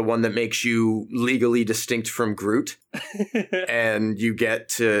the one that makes you legally distinct from Groot. And you get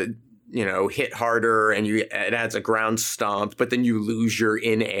to hit harder and it adds a ground stomp, but then you lose your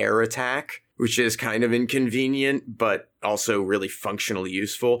in-air attack, which is kind of inconvenient, but also really functionally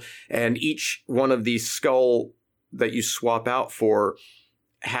useful. And each one of these skull that you swap out for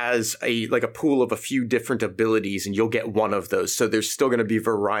has a pool of a few different abilities, and you'll get one of those. So there's still going to be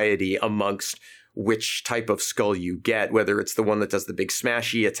variety amongst which type of skull you get, whether it's the one that does the big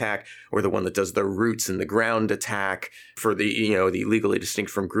smashy attack or the one that does the roots and the ground attack for the, the legally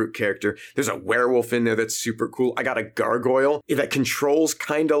distinct from Groot character. There's a werewolf in there that's super cool. I got a gargoyle that controls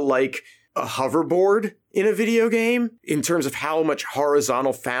kind of like a hoverboard in a video game in terms of how much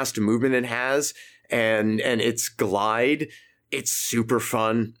horizontal fast movement it has and its glide. It's super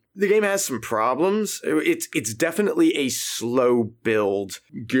fun. The game has some problems. It's definitely a slow build.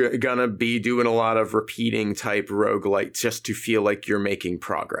 Gonna be doing a lot of repeating type roguelite just to feel like you're making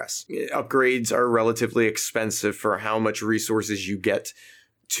progress. Upgrades are relatively expensive for how much resources you get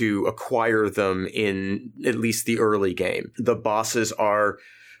to acquire them in at least the early game. The bosses are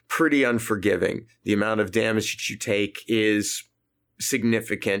pretty unforgiving. The amount of damage that you take is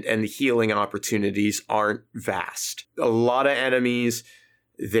significant and the healing opportunities aren't vast. A lot of enemies,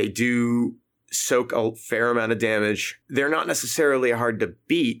 they do soak a fair amount of damage. They're not necessarily hard to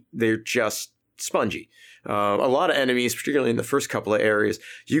beat. They're just spongy. A lot of enemies, particularly in the first couple of areas,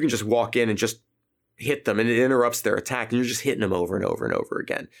 you can just walk in and just hit them and it interrupts their attack and you're just hitting them over and over and over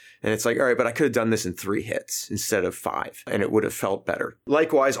again. And it's like, all right, but I could have done this in 3 hits instead of 5 and it would have felt better.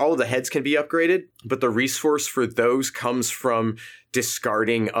 Likewise, all of the heads can be upgraded, but the resource for those comes from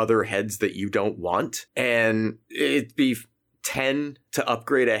discarding other heads that you don't want. And it'd be 10 to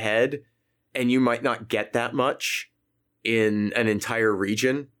upgrade a head and you might not get that much in an entire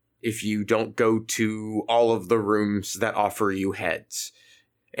region if you don't go to all of the rooms that offer you heads.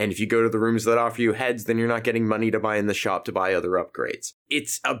 And if you go to the rooms that offer you heads, then you're not getting money to buy in the shop to buy other upgrades.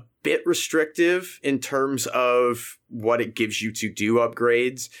 It's a bit restrictive in terms of what it gives you to do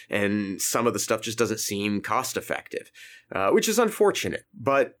upgrades, and some of the stuff just doesn't seem cost effective, which is unfortunate.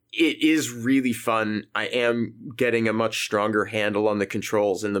 But it is really fun. I am getting a much stronger handle on the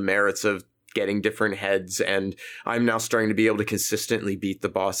controls and the merits of getting different heads, and I'm now starting to be able to consistently beat the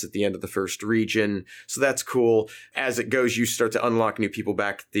boss at the end of the first region, so that's cool. As it goes, you start to unlock new people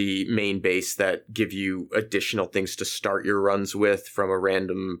back at the main base that give you additional things to start your runs with from a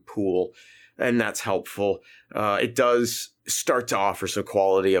random pool, and that's helpful. It does start to offer some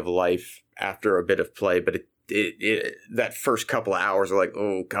quality of life after a bit of play, but that first couple of hours are like,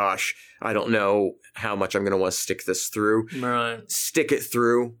 oh gosh, I don't know how much I'm going to want to stick this through. Right. Stick it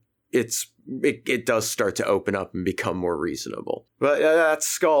through. It does start to open up and become more reasonable. But that's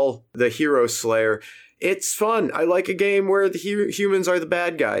Skull, the Hero Slayer. It's fun. I like a game where the humans are the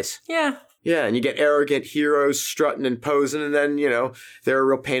bad guys. Yeah. Yeah, and you get arrogant heroes strutting and posing, and then, they're a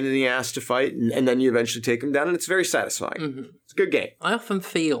real pain in the ass to fight, and then you eventually take them down, and it's very satisfying. Mm-hmm. It's a good game. I often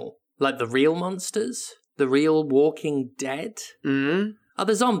feel like the real monsters, the real Walking Dead, are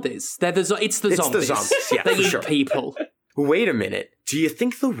the zombies. It's the zombies. Yeah, they for eat sure. people. Wait a minute. Do you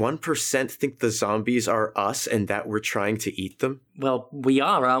think the 1% think the zombies are us and that we're trying to eat them? Well, we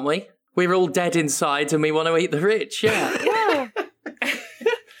are, aren't we? We're all dead inside and we want to eat the rich, yeah. Yeah.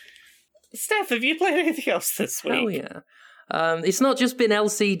 Steph, have you played anything else this week? Oh, yeah. It's not just been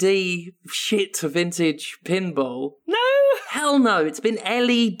LCD shit vintage pinball. No! Hell no, it's been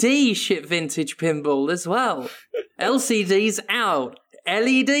LED shit vintage pinball as well. LCD's out.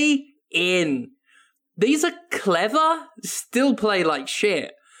 LED in. These are clever, still play like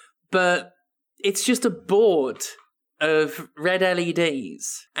shit, but it's just a board of red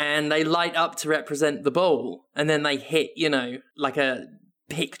LEDs, and they light up to represent the ball, and then they hit, like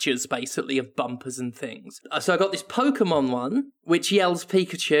pictures, basically, of bumpers and things. So I got this Pokemon one, which yells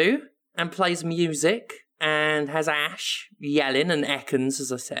Pikachu, and plays music, and has Ash yelling, and Ekans,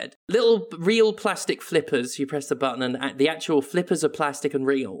 as I said. Little real plastic flippers, you press the button, and the actual flippers are plastic and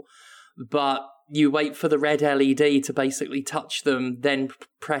real, but you wait for the red LED to basically touch them, then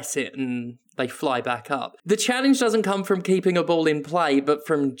press it, and they fly back up. The challenge doesn't come from keeping a ball in play, but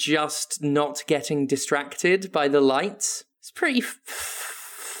from just not getting distracted by the lights. It's pretty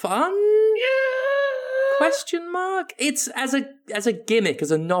fun? Yeah. Question mark? It's as a gimmick,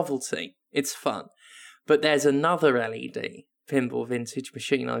 as a novelty, it's fun. But there's another LED pinball vintage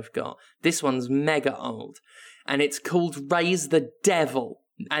machine I've got. This one's mega old, and it's called Raise the Devil.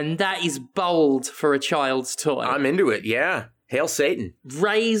 And that is bold for a child's toy. I'm into it, yeah. Hail Satan.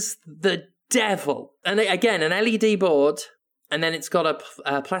 Raise the Devil. And again, an LED board, and then it's got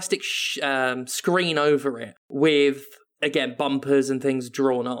a plastic screen over it with, again, bumpers and things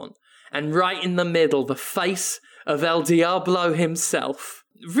drawn on. And right in the middle, the face of El Diablo himself.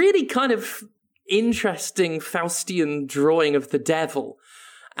 Really kind of interesting Faustian drawing of the devil.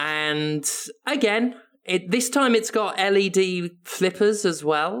 And again, this time it's got LED flippers as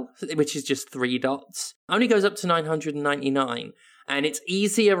well, which is just 3 dots. Only goes up to 999, and it's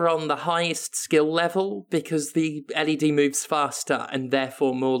easier on the highest skill level because the LED moves faster and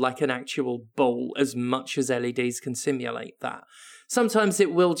therefore more like an actual ball, as much as LEDs can simulate that. Sometimes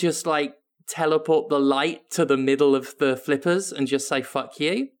it will just teleport the light to the middle of the flippers and just say fuck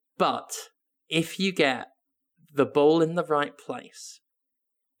you. But if you get the ball in the right place,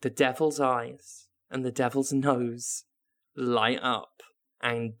 the devil's eyes and the devil's nose light up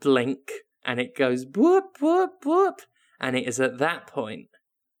and blink, and it goes whoop, whoop, whoop. And it is at that point,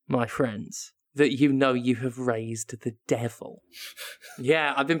 my friends, that you know you have raised the devil.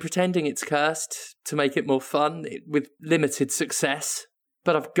 Yeah, I've been pretending it's cursed to make it more fun with limited success,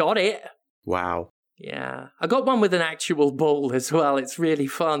 but I've got it. Wow. Yeah. I got one with an actual ball as well. It's really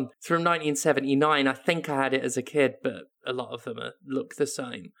fun. It's from 1979. I think I had it as a kid, but a lot of them look the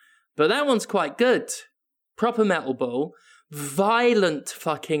same. But that one's quite good. Proper metal ball. Violent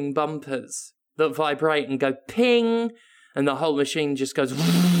fucking bumpers that vibrate and go ping, and the whole machine just goes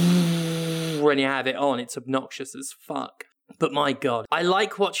when you have it on. It's obnoxious as fuck. But my God, I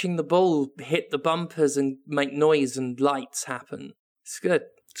like watching the ball hit the bumpers and make noise and lights happen. It's good.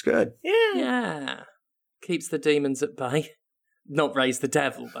 It's good. Yeah. Yeah. Keeps the demons at bay. Not raise the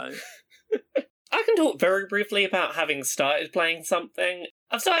devil, though. I can talk very briefly about having started playing something.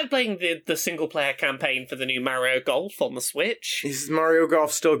 I've started playing the single-player campaign for the new Mario Golf on the Switch. Is Mario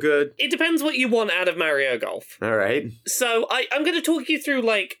Golf still good? It depends what you want out of Mario Golf. All right. So I'm going to talk you through,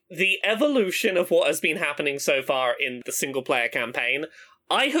 like, the evolution of what has been happening so far in the single-player campaign.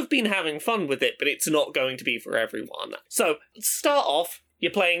 I have been having fun with it, but it's not going to be for everyone. So, start off,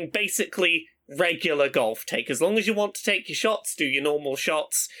 you're playing basically regular golf. Take as long as you want to take your shots, do your normal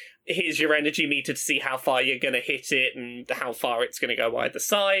shots. Here's your energy meter to see how far you're going to hit it and how far it's going to go either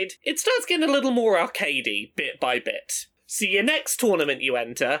side. It starts getting a little more arcadey, bit by bit. So your next tournament you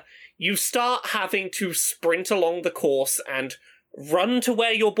enter, you start having to sprint along the course and run to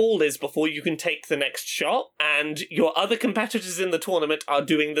where your ball is before you can take the next shot, and your other competitors in the tournament are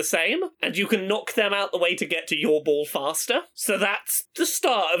doing the same, and you can knock them out the way to get to your ball faster. So that's the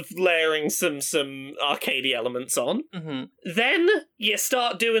start of layering some arcadey elements on. Mm-hmm. Then you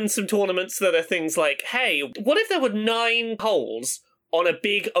start doing some tournaments that are things like, hey, what if there were 9 holes on a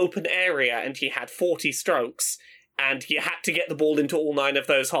big open area and you had 40 strokes, and you had to get the ball into all 9 of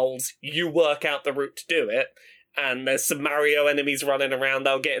those holes, you work out the route to do it, and there's some Mario enemies running around,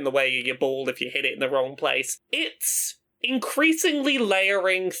 they'll get in the way of your ball if you hit it in the wrong place. It's increasingly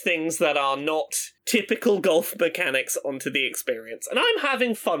layering things that are not typical golf mechanics onto the experience, and I'm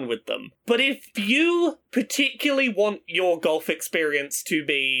having fun with them. But if you particularly want your golf experience to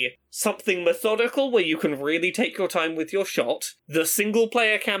be something methodical where you can really take your time with your shot, the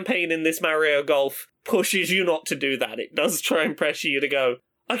single-player campaign in this Mario Golf pushes you not to do that. It does try and pressure you to go,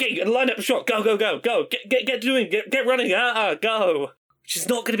 okay, line up a shot, go, go, go, go, get doing, get running, go. Which is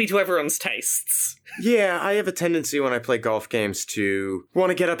not going to be to everyone's tastes. Yeah, I have a tendency when I play golf games to want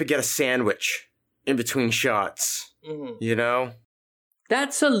to get up and get a sandwich in between shots. Mm-hmm. You know?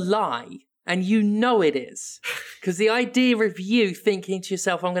 That's a lie, and you know it is. Because the idea of you thinking to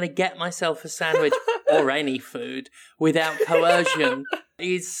yourself, I'm going to get myself a sandwich or any food without coercion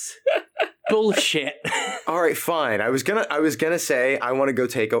is bullshit. All right, fine. I was gonna say I want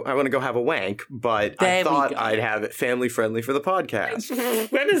to go have a wank, but I thought I'd have it family friendly for the podcast.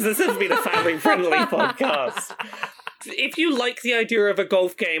 When has this ever been a family friendly podcast? If you like the idea of a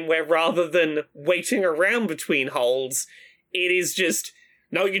golf game where rather than waiting around between holes, it is just,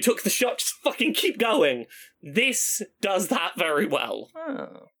 no, you took the shot, just fucking keep going. This does that very well.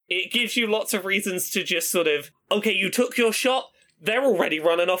 Oh. It gives you lots of reasons to just sort of, okay, you took your shot, they're already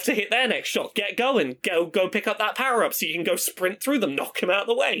running off to hit their next shot. Get going. Go pick up that power-up so you can go sprint through them, knock them out of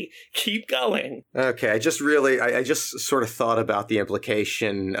the way. Keep going. Okay, I just sort of thought about the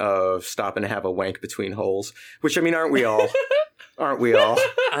implication of stopping to have a wank between holes, which, I mean, aren't we all? Aren't we all?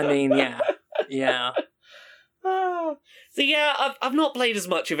 I mean, yeah. So yeah, I've not played as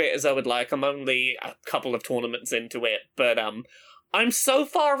much of it as I would like. I'm only a couple of tournaments into it, but I'm so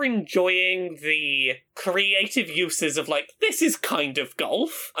far enjoying the creative uses of, like, this is kind of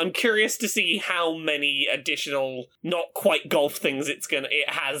golf. I'm curious to see how many additional, not quite golf things it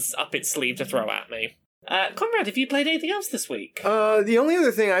has up its sleeve to throw at me. Conrad, have you played anything else this week? The only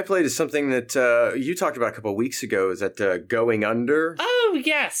other thing I played is something that you talked about a couple of weeks ago, is that Going Under. Oh,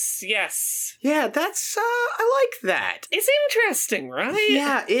 yes. Yeah, that's, I like that. It's interesting, right?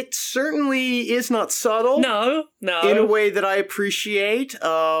 Yeah, it certainly is not subtle. No. In a way that I appreciate.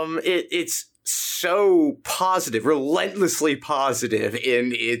 It's so positive, relentlessly positive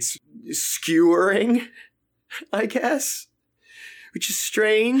in its skewering, I guess. Which is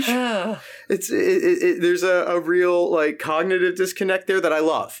strange. There's a real, like, cognitive disconnect there that I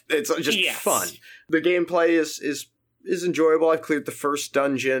love. It's just fun. The gameplay is enjoyable. I've cleared the first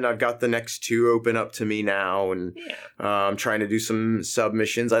dungeon. I've got the next 2 open up to me now, and I'm trying to do some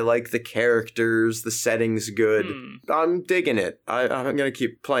submissions. I like the characters. The setting's good. I'm digging it. I'm going to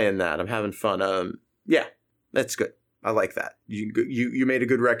keep playing that. I'm having fun. Yeah, that's good. I like that. You made a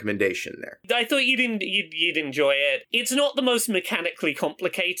good recommendation there. I thought you'd enjoy it. It's not the most mechanically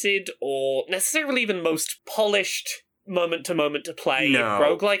complicated or necessarily even most polished moment to play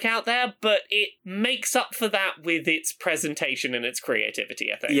roguelike out there, but it makes up for that with its presentation and its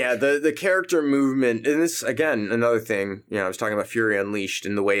creativity, I think. Yeah, the character movement, and this, again, another thing, I was talking about Fury Unleashed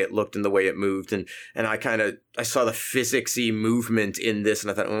and the way it looked and the way it moved, and I saw the physicsy movement in this,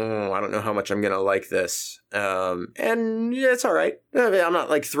 and I thought, I don't know how much I'm going to like this. And yeah, it's all right. I mean, I'm not,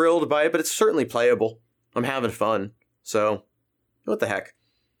 like, thrilled by it, but it's certainly playable. I'm having fun, so what the heck.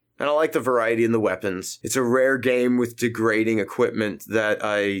 And I like the variety in the weapons. It's a rare game with degrading equipment that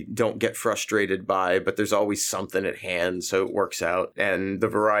I don't get frustrated by, but there's always something at hand, so it works out. And the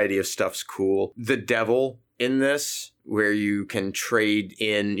variety of stuff's cool. The devil in this, where you can trade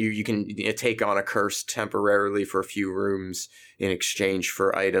in, you can take on a curse temporarily for a few rooms in exchange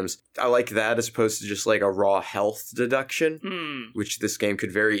for items. I like that as opposed to just like a raw health deduction, which this game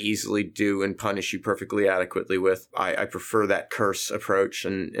could very easily do and punish you perfectly adequately with. I prefer that curse approach,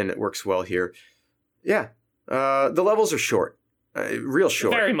 and it works well here. Yeah, the levels are short, real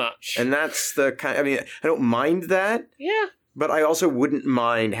short. Very much. And that's the kind, I don't mind that. Yeah. But I also wouldn't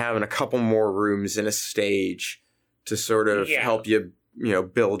mind having a couple more rooms in a stage to sort of help you,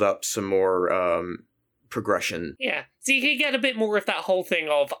 build up some more progression. Yeah. So you can get a bit more of that whole thing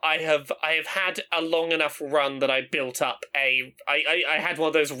of I have had a long enough run that I built up I had one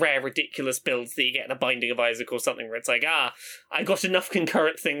of those rare ridiculous builds that you get in a Binding of Isaac or something where it's like, I got enough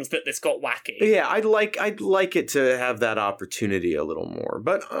concurrent things that this got wacky. Yeah, I'd like it to have that opportunity a little more.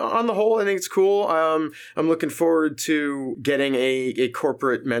 But on the whole, I think it's cool. I'm looking forward to getting a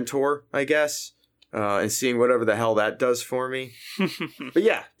corporate mentor, I guess, and seeing whatever the hell that does for me. But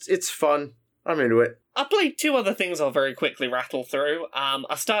yeah, it's fun. I'm into it. I played two other things I'll very quickly rattle through.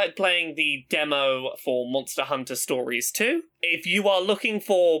 I started playing the demo for Monster Hunter Stories 2. If you are looking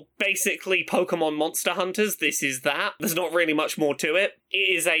for basically Pokemon Monster Hunters, this is that. There's not really much more to it.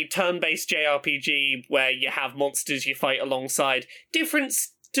 It is a turn-based JRPG where you have monsters you fight alongside.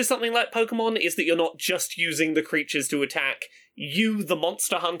 Difference to something like Pokemon is that you're not just using the creatures to attack. You, the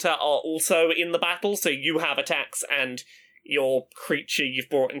Monster Hunter, are also in the battle, so you have attacks and your creature you've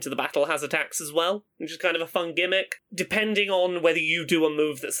brought into the battle has attacks as well, which is kind of a fun gimmick. Depending on whether you do a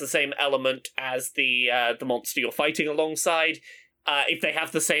move that's the same element as the monster you're fighting alongside, if they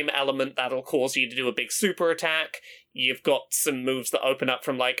have the same element, that'll cause you to do a big super attack. You've got some moves that open up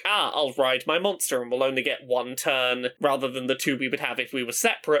from like, I'll ride my monster and we'll only get one turn rather than the two we would have if we were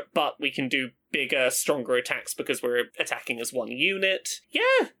separate, but we can do bigger, stronger attacks because we're attacking as one unit.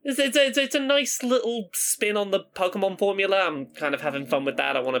 Yeah, it's a nice little spin on the Pokemon formula. I'm kind of having fun with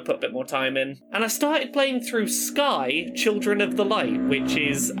that. I want to put a bit more time in. And I started playing through Sky, Children of the Light, which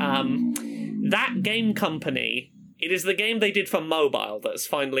is that game company. It is the game they did for mobile that has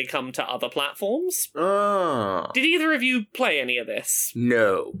finally come to other platforms. Did either of you play any of this?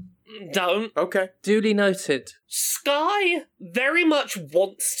 No. Don't. Okay. Duly noted. Sky very much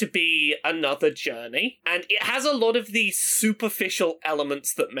wants to be another Journey, and it has a lot of the superficial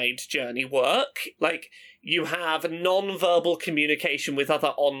elements that made Journey work. Like, you have non-verbal communication with other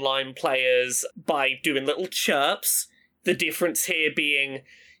online players by doing little chirps. The difference here being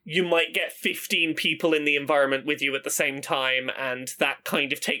you might get 15 people in the environment with you at the same time, and that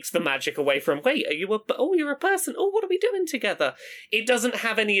kind of takes the magic away from, wait, you're a person, what are we doing together? It doesn't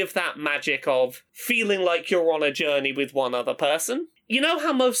have any of that magic of feeling like you're on a journey with one other person. You know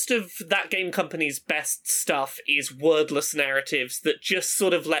how most of that game company's best stuff is wordless narratives that just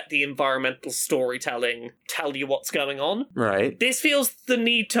sort of let the environmental storytelling tell you what's going on? Right. This feels the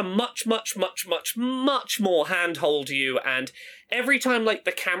need to much more handhold you, and every time, like,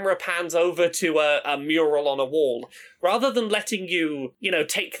 the camera pans over to a mural on a wall, rather than letting you,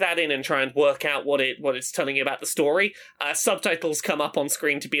 take that in and try and work out what it's telling you about the story, subtitles come up on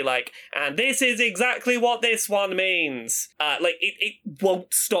screen to be like, and this is exactly what this one means. It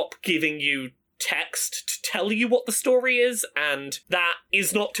won't stop giving you text to tell you what the story is, and that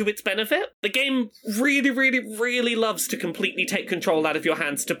is not to its benefit. The game really, really, really loves to completely take control out of your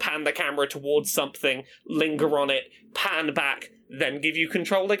hands, to pan the camera towards something, linger on it, pan back, then give you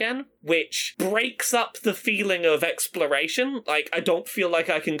control again, which breaks up the feeling of exploration. Like, I don't feel like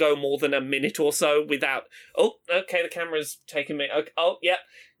I can go more than a minute or so without, okay, the camera's taking me, yeah,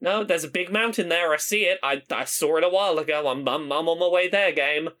 no, there's a big mountain there, I see it, I saw it a while ago, I'm on my way there,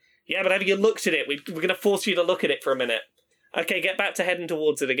 game. Yeah, but have you looked at it? We're going to force you to look at it for a minute. Okay, get back to heading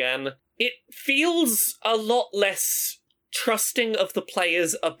towards it again. It feels a lot less trusting of the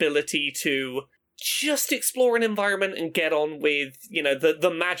player's ability to just explore an environment and get on with,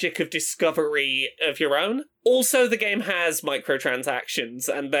 the magic of discovery of your own. Also, the game has microtransactions,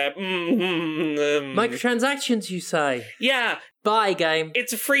 and they're... Microtransactions, you say? Yeah. Buy game.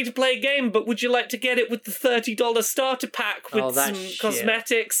 It's a free-to-play game, but would you like to get it with the $30 starter pack with some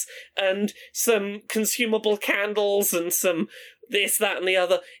cosmetics and some consumable candles and some this, that, and the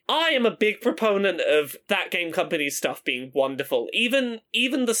other? I am a big proponent of that game company's stuff being wonderful. Even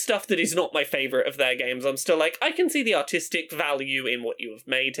the stuff that is not my favourite of their games, I'm still like, I can see the artistic value in what you have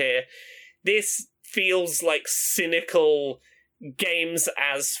made here. This feels like cynical games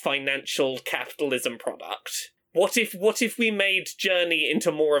as financial capitalism product. What if we made Journey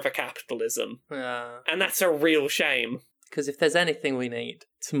into more of a capitalism? And that's a real shame. Because if there's anything we need,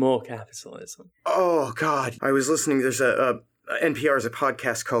 it's more capitalism. Oh, God. I was listening. There's NPR has a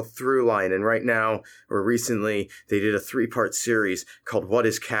podcast called Throughline, and right now, or recently, they did a 3-part series called What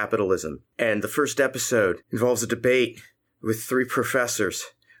is Capitalism? And the first episode involves a debate with 3 professors,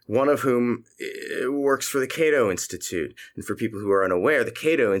 one of whom works for the Cato Institute. And for people who are unaware, the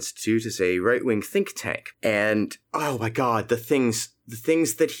Cato Institute is a right-wing think tank. And, oh my God, the things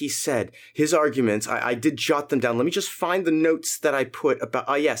that he said, his arguments, I did jot them down. Let me just find the notes that I put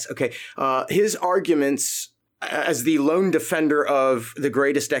about, yes, okay. His arguments, as the lone defender of the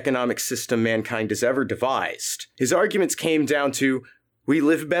greatest economic system mankind has ever devised, his arguments came down to, we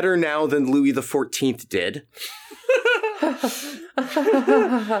live better now than Louis XIV did.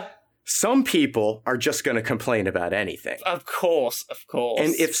 Some people are just going to complain about anything. Of course.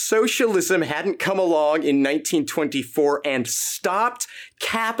 And if socialism hadn't come along in 1924 and stopped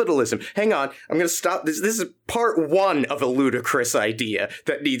capitalism... Hang on, I'm going to stop. This is part 1 of a ludicrous idea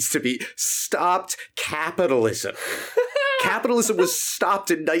that needs to be stopped capitalism. Capitalism was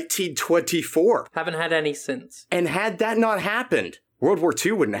stopped in 1924. Haven't had any since. And had that not happened, World War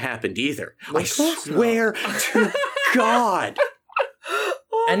II wouldn't have happened either. I swear to God.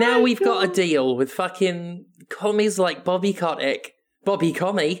 And now we've got a deal with fucking commies like Bobby Kotick. Bobby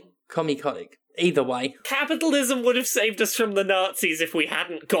Commie Kotick. Either way. Capitalism would have saved us from the Nazis if we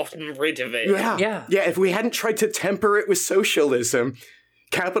hadn't gotten rid of it. Yeah, if we hadn't tried to temper it with socialism,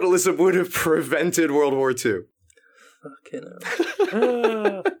 capitalism would have prevented World War II. Fucking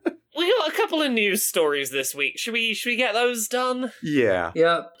hell. We got a couple of news stories this week. Should we get those done? Yeah.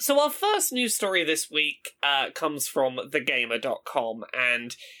 So our first news story this week comes from thegamer.com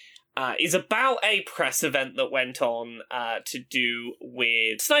and is about a press event that went on to do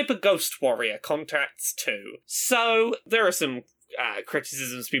with Sniper Ghost Warrior Contracts 2. So there are some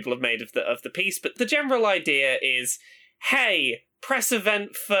criticisms people have made of the piece, but the general idea is, hey, press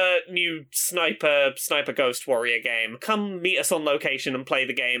event for new Sniper Ghost Warrior game. Come meet us on location and play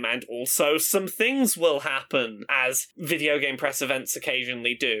the game, and also some things will happen, as video game press events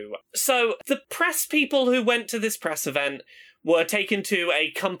occasionally do. So, the press people who went to this press event were taken to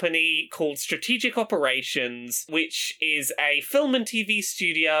a company called Strategic Operations, which is a film and TV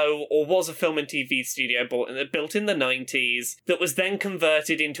studio, or was a film and TV studio built in the 90s, that was then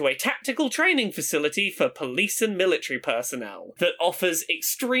converted into a tactical training facility for police and military personnel that offers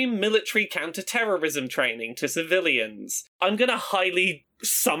extreme military counter-terrorism training to civilians. I'm gonna highly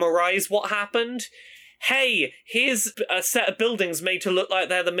summarize what happened. Hey, here's a set of buildings made to look like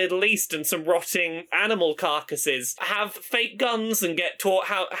they're the Middle East and some rotting animal carcasses. Have fake guns and get taught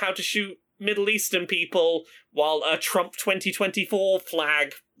how to shoot Middle Eastern people while a Trump 2024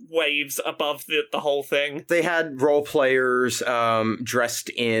 flag waves above the whole thing. They had role players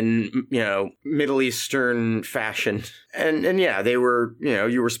dressed in, Middle Eastern fashion. And yeah, they were,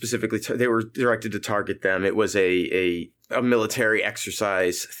 you were specifically, they were directed to target them. It was a military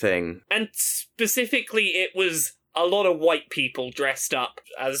exercise thing. And specifically, it was a lot of white people dressed up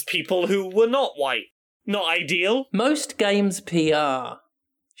as people who were not white. Not ideal. Most games PR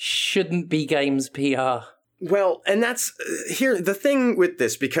shouldn't be games PR. Well, and that's here the thing with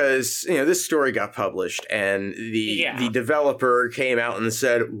this, because this story got published and the developer came out and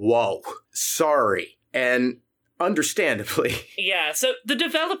said, "Whoa, sorry," and understandably. Yeah, so the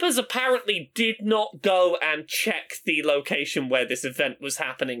developers apparently did not go and check the location where this event was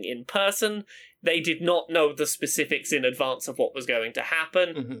happening in person. They did not know the specifics in advance of what was going to happen.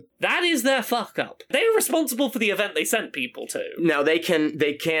 Mm-hmm. That is their fuck up. They are responsible for the event they sent people to. Now they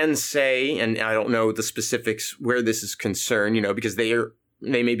can say, and I don't know the specifics where this is concerned, because they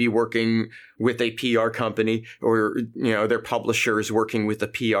may be working with a PR company, or their publisher is working with a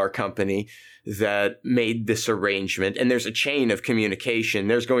PR company that made this arrangement, and there's a chain of communication.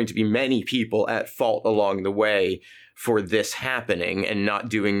 There's going to be many people at fault along the way for this happening and not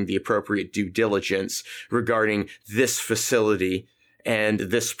doing the appropriate due diligence regarding this facility and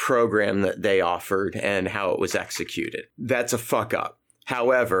this program that they offered and how it was executed. That's a fuck up.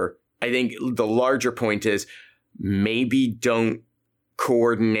 However, I think the larger point is maybe don't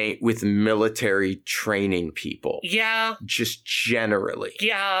coordinate with military training people. Yeah. Just generally.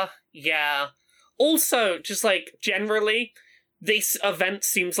 Yeah. Also, just like generally, this event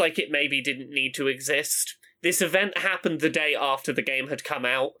seems like it maybe didn't need to exist. This event happened the day after the game had come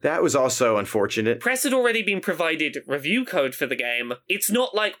out. That was also unfortunate. Press had already been provided review code for the game. It's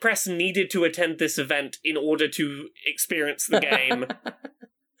not like Press needed to attend this event in order to experience the game.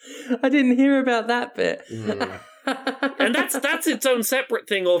 I didn't hear about that bit. And that's its own separate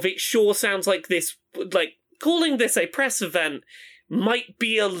thing of it sure sounds like this, like, calling this a press event might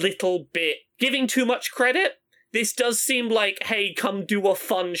be a little bit giving too much credit. This does seem like, hey, come do a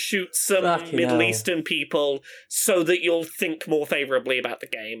fun shoot some Middle Eastern people so that you'll think more favorably about the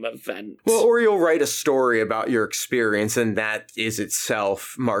game event. Well, or you'll write a story about your experience, and that is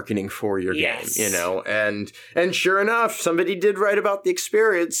itself marketing for your game, you know? And sure enough, somebody did write about the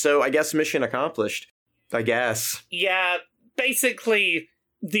experience, so I guess mission accomplished. I guess. Yeah, basically,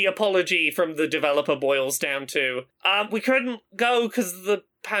 the apology from the developer boils down to, we couldn't go because of the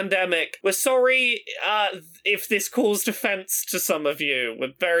pandemic. We're sorry if this caused offense to some of you.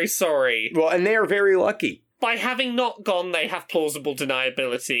 We're very sorry. Well, and they are very lucky. By having not gone, they have plausible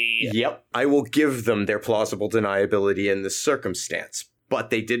deniability. Yep. I will give them their plausible deniability in this circumstance. But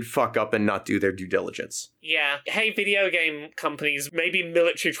they did fuck up and not do their due diligence. Yeah. Hey, video game companies, maybe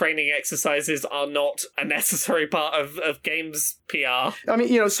military training exercises are not a necessary part of games PR. I mean,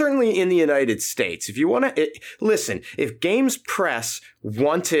 you know, certainly in the United States, if you want to... Listen, if Games Press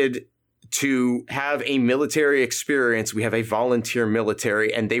wanted to have a military experience, we have a volunteer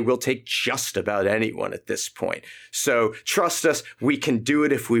military, and they will take just about anyone at this point. So trust us, we can do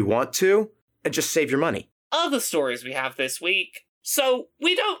it if we want to, and just save your money. Other stories we have this week... So,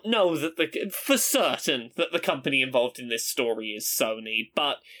 we don't know that for certain that the company involved in this story is Sony,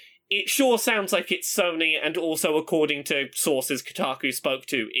 but it sure sounds like it's Sony, and also according to sources Kotaku spoke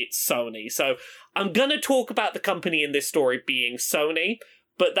to, it's Sony. So, I'm gonna talk about the company in this story being Sony,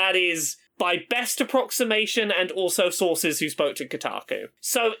 but that is by best approximation and also sources who spoke to Kotaku.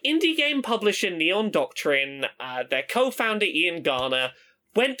 So, indie game publisher Neon Doctrine, their co-founder Ian Garner,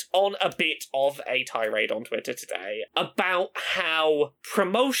 went on a bit of a tirade on Twitter today about how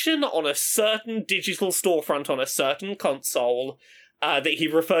promotion on a certain digital storefront on a certain console that he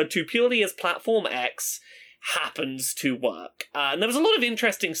referred to purely as Platform X happens to work. And there was a lot of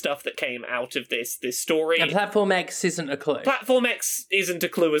interesting stuff that came out of this story. And Platform X isn't a clue. Platform X isn't a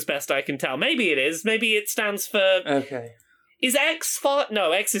clue as best I can tell. Maybe it is. Maybe it stands for... Okay. Is X 5?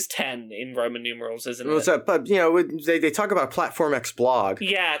 No, X is 10 in Roman numerals, isn't it? So, but, you know, they talk about Platform X blog.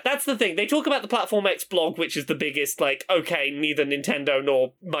 Yeah, that's the thing. They talk about the Platform X blog, which is the biggest, like, okay, neither Nintendo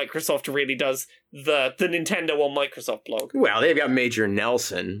nor Microsoft really does the Nintendo on Microsoft blog. Well, they've got Major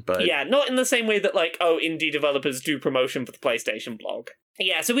Nelson, but... Yeah, not in the same way that, like, indie developers do promotion for the PlayStation blog.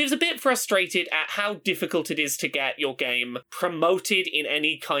 Yeah, so we was a bit frustrated at how difficult it is to get your game promoted in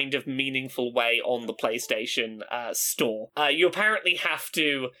any kind of meaningful way on the PlayStation store. You apparently have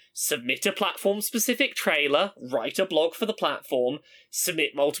to submit a platform-specific trailer, write a blog for the platform,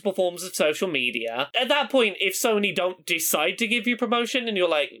 submit multiple forms of social media. At that point, if Sony don't decide to give you promotion and you're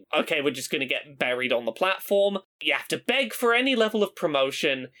like, okay, we're just going to get buried on the platform, you have to beg for any level of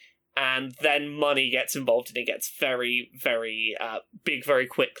promotion, and then money gets involved and it gets very, very big very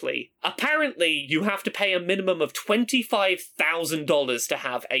quickly. Apparently, you have to pay a minimum of $25,000 to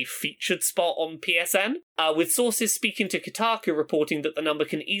have a featured spot on PSN, with sources speaking to Kotaku reporting that the number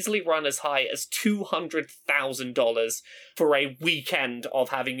can easily run as high as $200,000 for a weekend of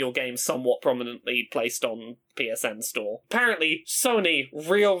having your game somewhat prominently placed on PSN store. Apparently, Sony,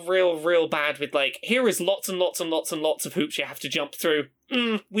 real bad with, like, here is lots and lots and lots and lots of hoops you have to jump through.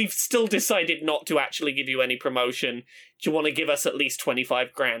 We've still decided not to actually give you any promotion. Do you want to give us at least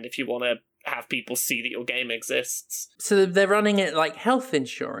 25 grand if you want to have people see that your game exists? So they're running it like health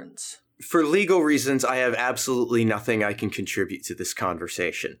insurance? For legal reasons, I have absolutely nothing I can contribute to this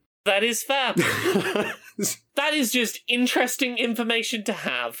conversation. That is fair. That is just interesting information to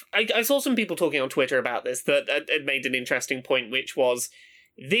have. I saw some people talking on Twitter about this that made an interesting point, which was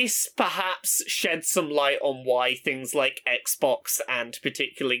this perhaps sheds some light on why things like Xbox and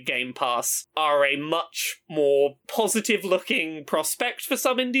particularly Game Pass are a much more positive-looking prospect for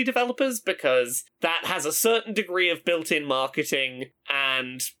some indie developers, because that has a certain degree of built-in marketing,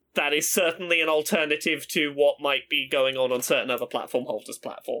 and that is certainly an alternative to what might be going on certain other platform holders'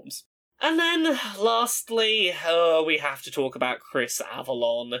 platforms. And then, lastly, we have to talk about Chris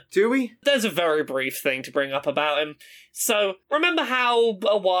Avalon. Do we? There's a very brief thing to bring up about him. So, remember how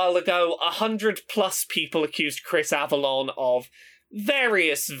a while ago 100+ people accused Chris Avalon of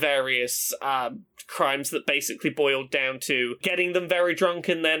various crimes that basically boiled down to getting them very drunk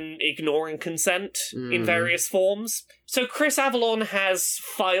and then ignoring consent in various forms? So Chris Avalon has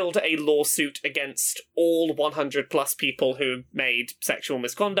filed a lawsuit against all 100+ people who made sexual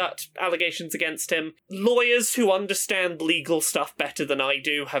misconduct allegations against him. Lawyers who understand legal stuff better than I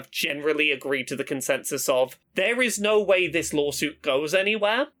do have generally agreed to the consensus of, there is no way this lawsuit goes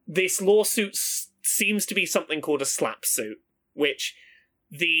anywhere. This lawsuit seems to be something called a slap suit, which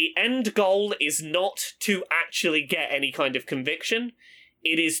the end goal is not to actually get any kind of conviction.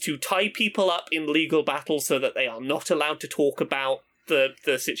 It is to tie people up in legal battles so that they are not allowed to talk about the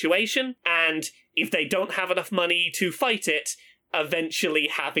situation, and if they don't have enough money to fight it, eventually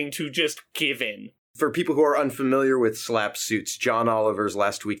having to just give in. For people who are unfamiliar with slap suits, John Oliver's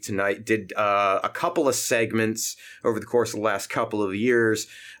Last Week Tonight did a couple of segments over the course of the last couple of years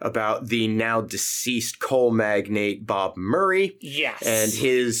about the now deceased coal magnate Bob Murray. Yes. And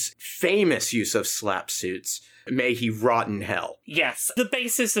his famous use of slap suits. May he rot in hell. Yes. The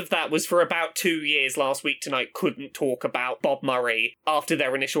basis of that was for about 2 years Last Week Tonight couldn't talk about Bob Murray after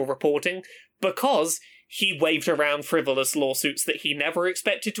their initial reporting because he waved around frivolous lawsuits that he never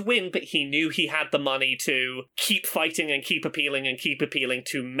expected to win, but he knew he had the money to keep fighting and keep appealing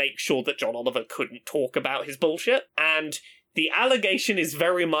to make sure that John Oliver couldn't talk about his bullshit. And the allegation is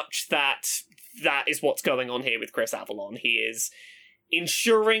very much that is what's going on here with Chris Avalon. He is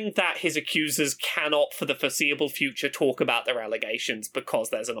ensuring that his accusers cannot, for the foreseeable future, talk about their allegations because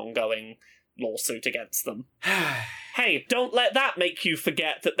there's an ongoing lawsuit against them. Hey, don't let that make you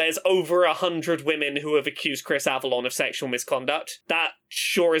forget that there's over 100 women who have accused Chris Avalon of sexual misconduct. That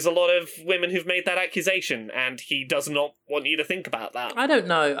sure is a lot of women who've made that accusation, and he does not want you to think about that. I don't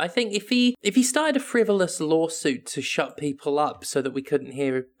know. I think if he started a frivolous lawsuit to shut people up so that we couldn't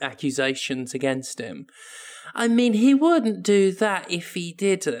hear accusations against him, I mean, he wouldn't do that if he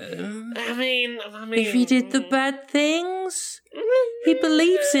didn't. I mean... If he did the bad things? He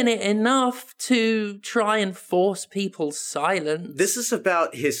believes in it enough to try and force people's silence. This is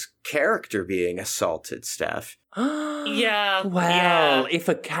about his character being assaulted, Steph. Yeah. Well, yeah. if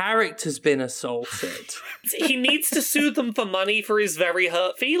a character's been assaulted... He needs to sue them for money for his very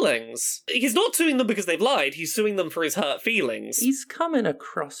hurt feelings. He's not suing them because they've lied, he's suing them for his hurt feelings. He's coming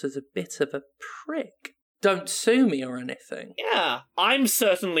across as a bit of a prick. Don't sue me or anything. Yeah. I'm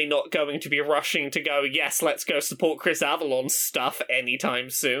certainly not going to be rushing to go, yes, let's go support Chris Avalon's stuff anytime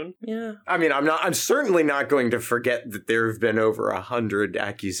soon. Yeah. I mean, I'm certainly not going to forget that there have been over 100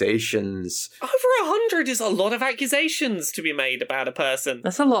 accusations. Over 100 is a lot of accusations to be made about a person.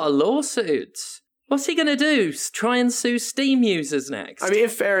 That's a lot of lawsuits. What's he going to do? Try and sue Steam users next? I mean, in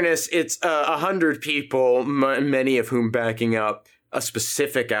fairness, it's 100 people, many of whom backing up a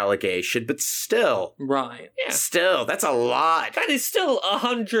specific allegation, but still. Right. Yeah. Still, that's a lot. That is still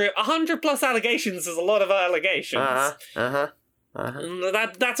 100 plus allegations is a lot of allegations.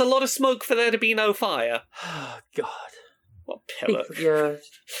 That's a lot of smoke for there to be no fire. Oh, God. What pillow. Yeah.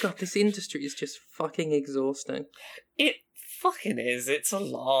 God, this industry is just fucking exhausting. It fucking is. It's a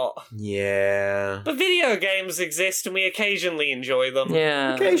lot. Yeah. But video games exist and we occasionally enjoy them.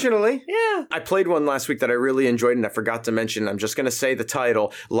 Yeah. Occasionally. Yeah. I played one last week that I really enjoyed and I forgot to mention. I'm just going to say the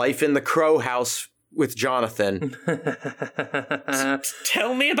title, Life in the Crow House with Jonathan.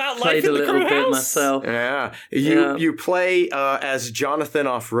 Tell me about Played Life in the a Crow little bit House. myself. Yeah. Yeah. You play as Jonathan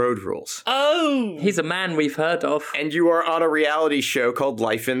off Road Rules. Oh. He's a man we've heard of. And you are on a reality show called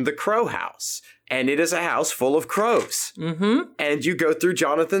Life in the Crow House. And it is a house full of crows. Mm-hmm. And you go through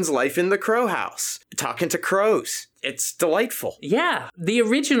Jonathan's life in the crow house, talking to crows. It's delightful. Yeah. The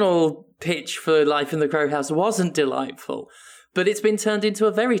original pitch for Life in the Crow House wasn't delightful, but it's been turned into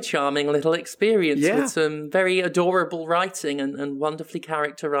a very charming little experience with some very adorable writing and wonderfully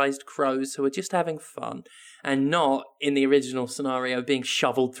characterized crows who are just having fun and not, in the original scenario, being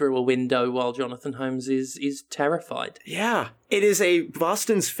shoveled through a window while Jonathan Holmes is terrified. Yeah. It is a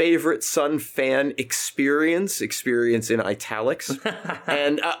Boston's favorite Sun fan experience in italics.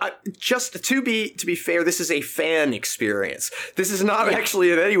 And just to be fair, this is a fan experience. This is not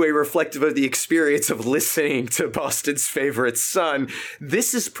actually in any way reflective of the experience of listening to Boston's favorite Sun.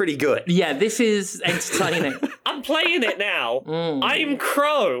 This is pretty good. Yeah, this is entertaining. I'm playing it now. I'm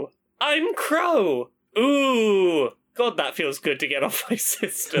Crow. Ooh. God, that feels good to get off my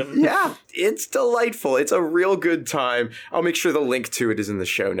system. Yeah, it's delightful. It's a real good time. I'll make sure the link to it is in the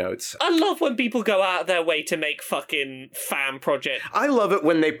show notes. I love when people go out of their way to make fucking fan projects. I love it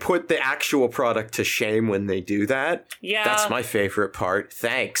when they put the actual product to shame when they do that. Yeah. That's my favorite part.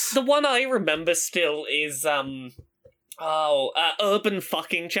 Thanks. The one I remember still is, Urban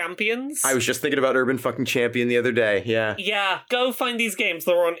Fucking Champions. I was just thinking about Urban Fucking Champion the other day, yeah. Yeah, go find these games.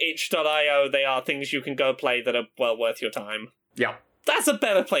 They're on itch.io. They are things you can go play that are well worth your time. Yeah. That's a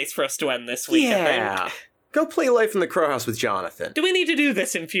better place for us to end this week, I think. Go play Life in the Crow House with Jonathan. Do we need to do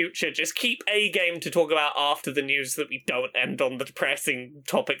this in future? Just keep a game to talk about after the news so that we don't end on the depressing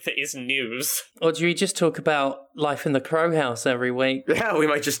topic that is news. Or do we just talk about Life in the Crow House every week? Yeah, we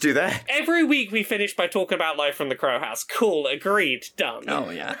might just do that. Every week we finish by talking about Life from the Crow House. Cool, agreed, done. Oh,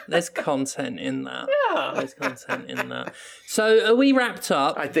 yeah. There's content in that. Yeah. There's content in that. So, are we wrapped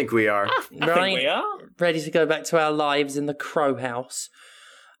up? I think we are. I think we are. Ready to go back to our lives in the Crow House.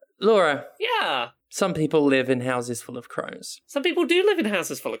 Laura, Yeah. some people live in houses full of crows. Some people do live in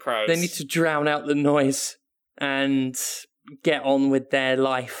houses full of crows. They need to drown out the noise and get on with their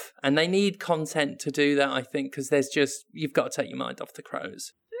life. And they need content to do that, I think, because you've got to take your mind off the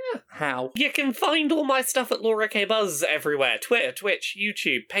crows. Yeah. How? You can find all my stuff at Laura K. Buzz everywhere. Twitter, Twitch,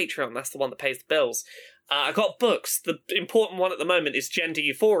 YouTube, Patreon. That's the one that pays the bills. I got books. The important one at the moment is Gender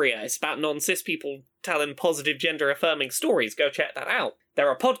Euphoria. It's about non-cis people telling positive gender-affirming stories. Go check that out. There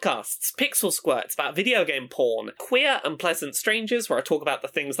are podcasts, Pixel Squirts, about video game porn, Queer and Pleasant Strangers, where I talk about the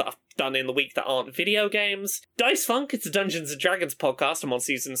things that I've done in the week that aren't video games, Dice Funk, it's a Dungeons & Dragons podcast. I'm on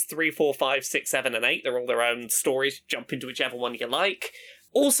seasons 3, 4, 5, 6, 7, and 8. They're all their own stories. Jump into whichever one you like.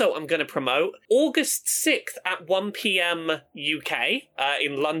 Also, I'm going to promote August 6th at 1 p.m. UK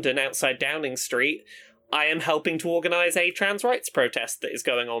in London outside Downing Street. I am helping to organise a trans rights protest that is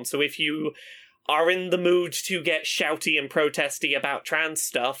going on. So if you are in the mood to get shouty and protesty about trans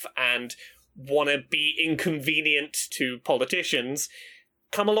stuff and want to be inconvenient to politicians,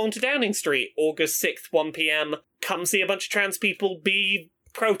 come along to Downing Street, August 6th, 1 p.m. Come see a bunch of trans people be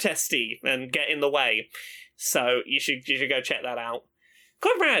protesty and get in the way. So you should go check that out.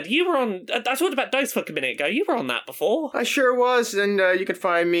 Conrad, you were on... I talked about Dice Fuck a minute ago. You were on that before. I sure was, and you can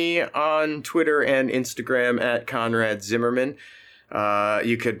find me on Twitter and Instagram at Conrad Zimmerman.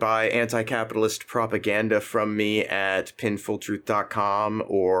 You could buy anti-capitalist propaganda from me at pinfultruth.com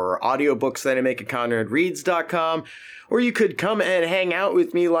or audiobooks that I make at conradreads.com. Or you could come and hang out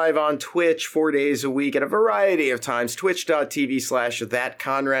with me live on Twitch 4 days a week at a variety of times,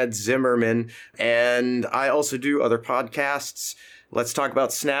 twitch.tv/thatconradzimmerman. And I also do other podcasts. Let's Talk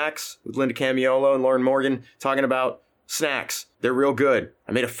About Snacks with Linda Camiolo and Lauren Morgan, talking about snacks. They're real good.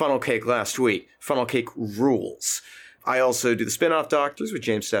 I made a funnel cake last week. Funnel cake rules. I also do the Spin-Off Doctors with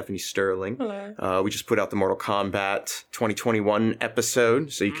James Stephanie Sterling. Hello. We just put out the Mortal Kombat 2021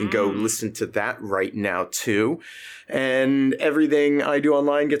 episode, so you can go listen to that right now, too. And everything I do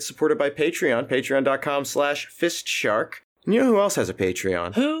online gets supported by Patreon, patreon.com/fistshark. And you know who else has a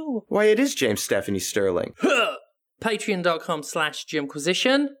Patreon? Who? Why, it is James Stephanie Sterling.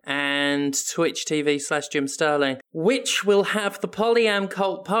 Patreon.com/Jimquisition and Twitch TV/Jim Sterling, which will have the Polyam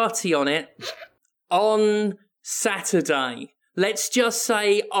Cult Party on it on Saturday. Let's just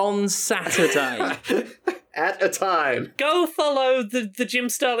say on Saturday. At a time. Go follow the Jim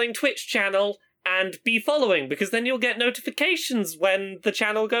Sterling Twitch channel and be following, because then you'll get notifications when the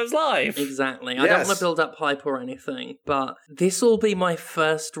channel goes live. Exactly. I don't want to build up hype or anything, but this will be my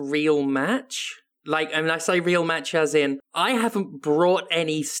first real match. I say real match as in, I haven't brought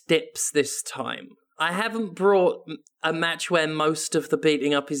any stips this time. I haven't brought a match where most of the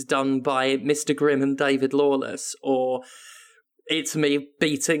beating up is done by Mr. Grimm and David Lawless, or it's me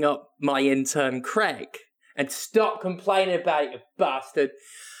beating up my intern Craig. And stop complaining about it, you bastard.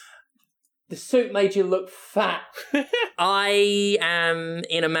 The suit made you look fat. I am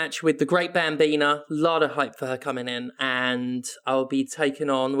in a match with the Great Bambina. Lot of hype for her coming in. And we'll be taking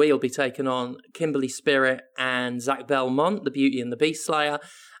on Kimberly Spirit and Zach Belmont, the Beauty and the Beast Slayer.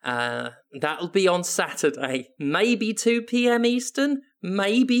 That'll be on Saturday. Maybe 2 p.m. Eastern.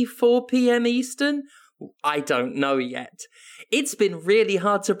 Maybe 4 p.m. Eastern. I don't know yet. It's been really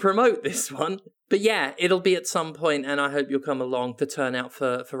hard to promote this one. But yeah, it'll be at some point, and I hope you'll come along. The turnout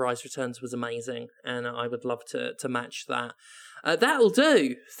for Rise Returns was amazing, and I would love to match that. That'll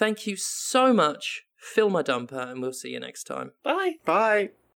do. Thank you so much. Fill my dumper, and we'll see you next time. Bye. Bye.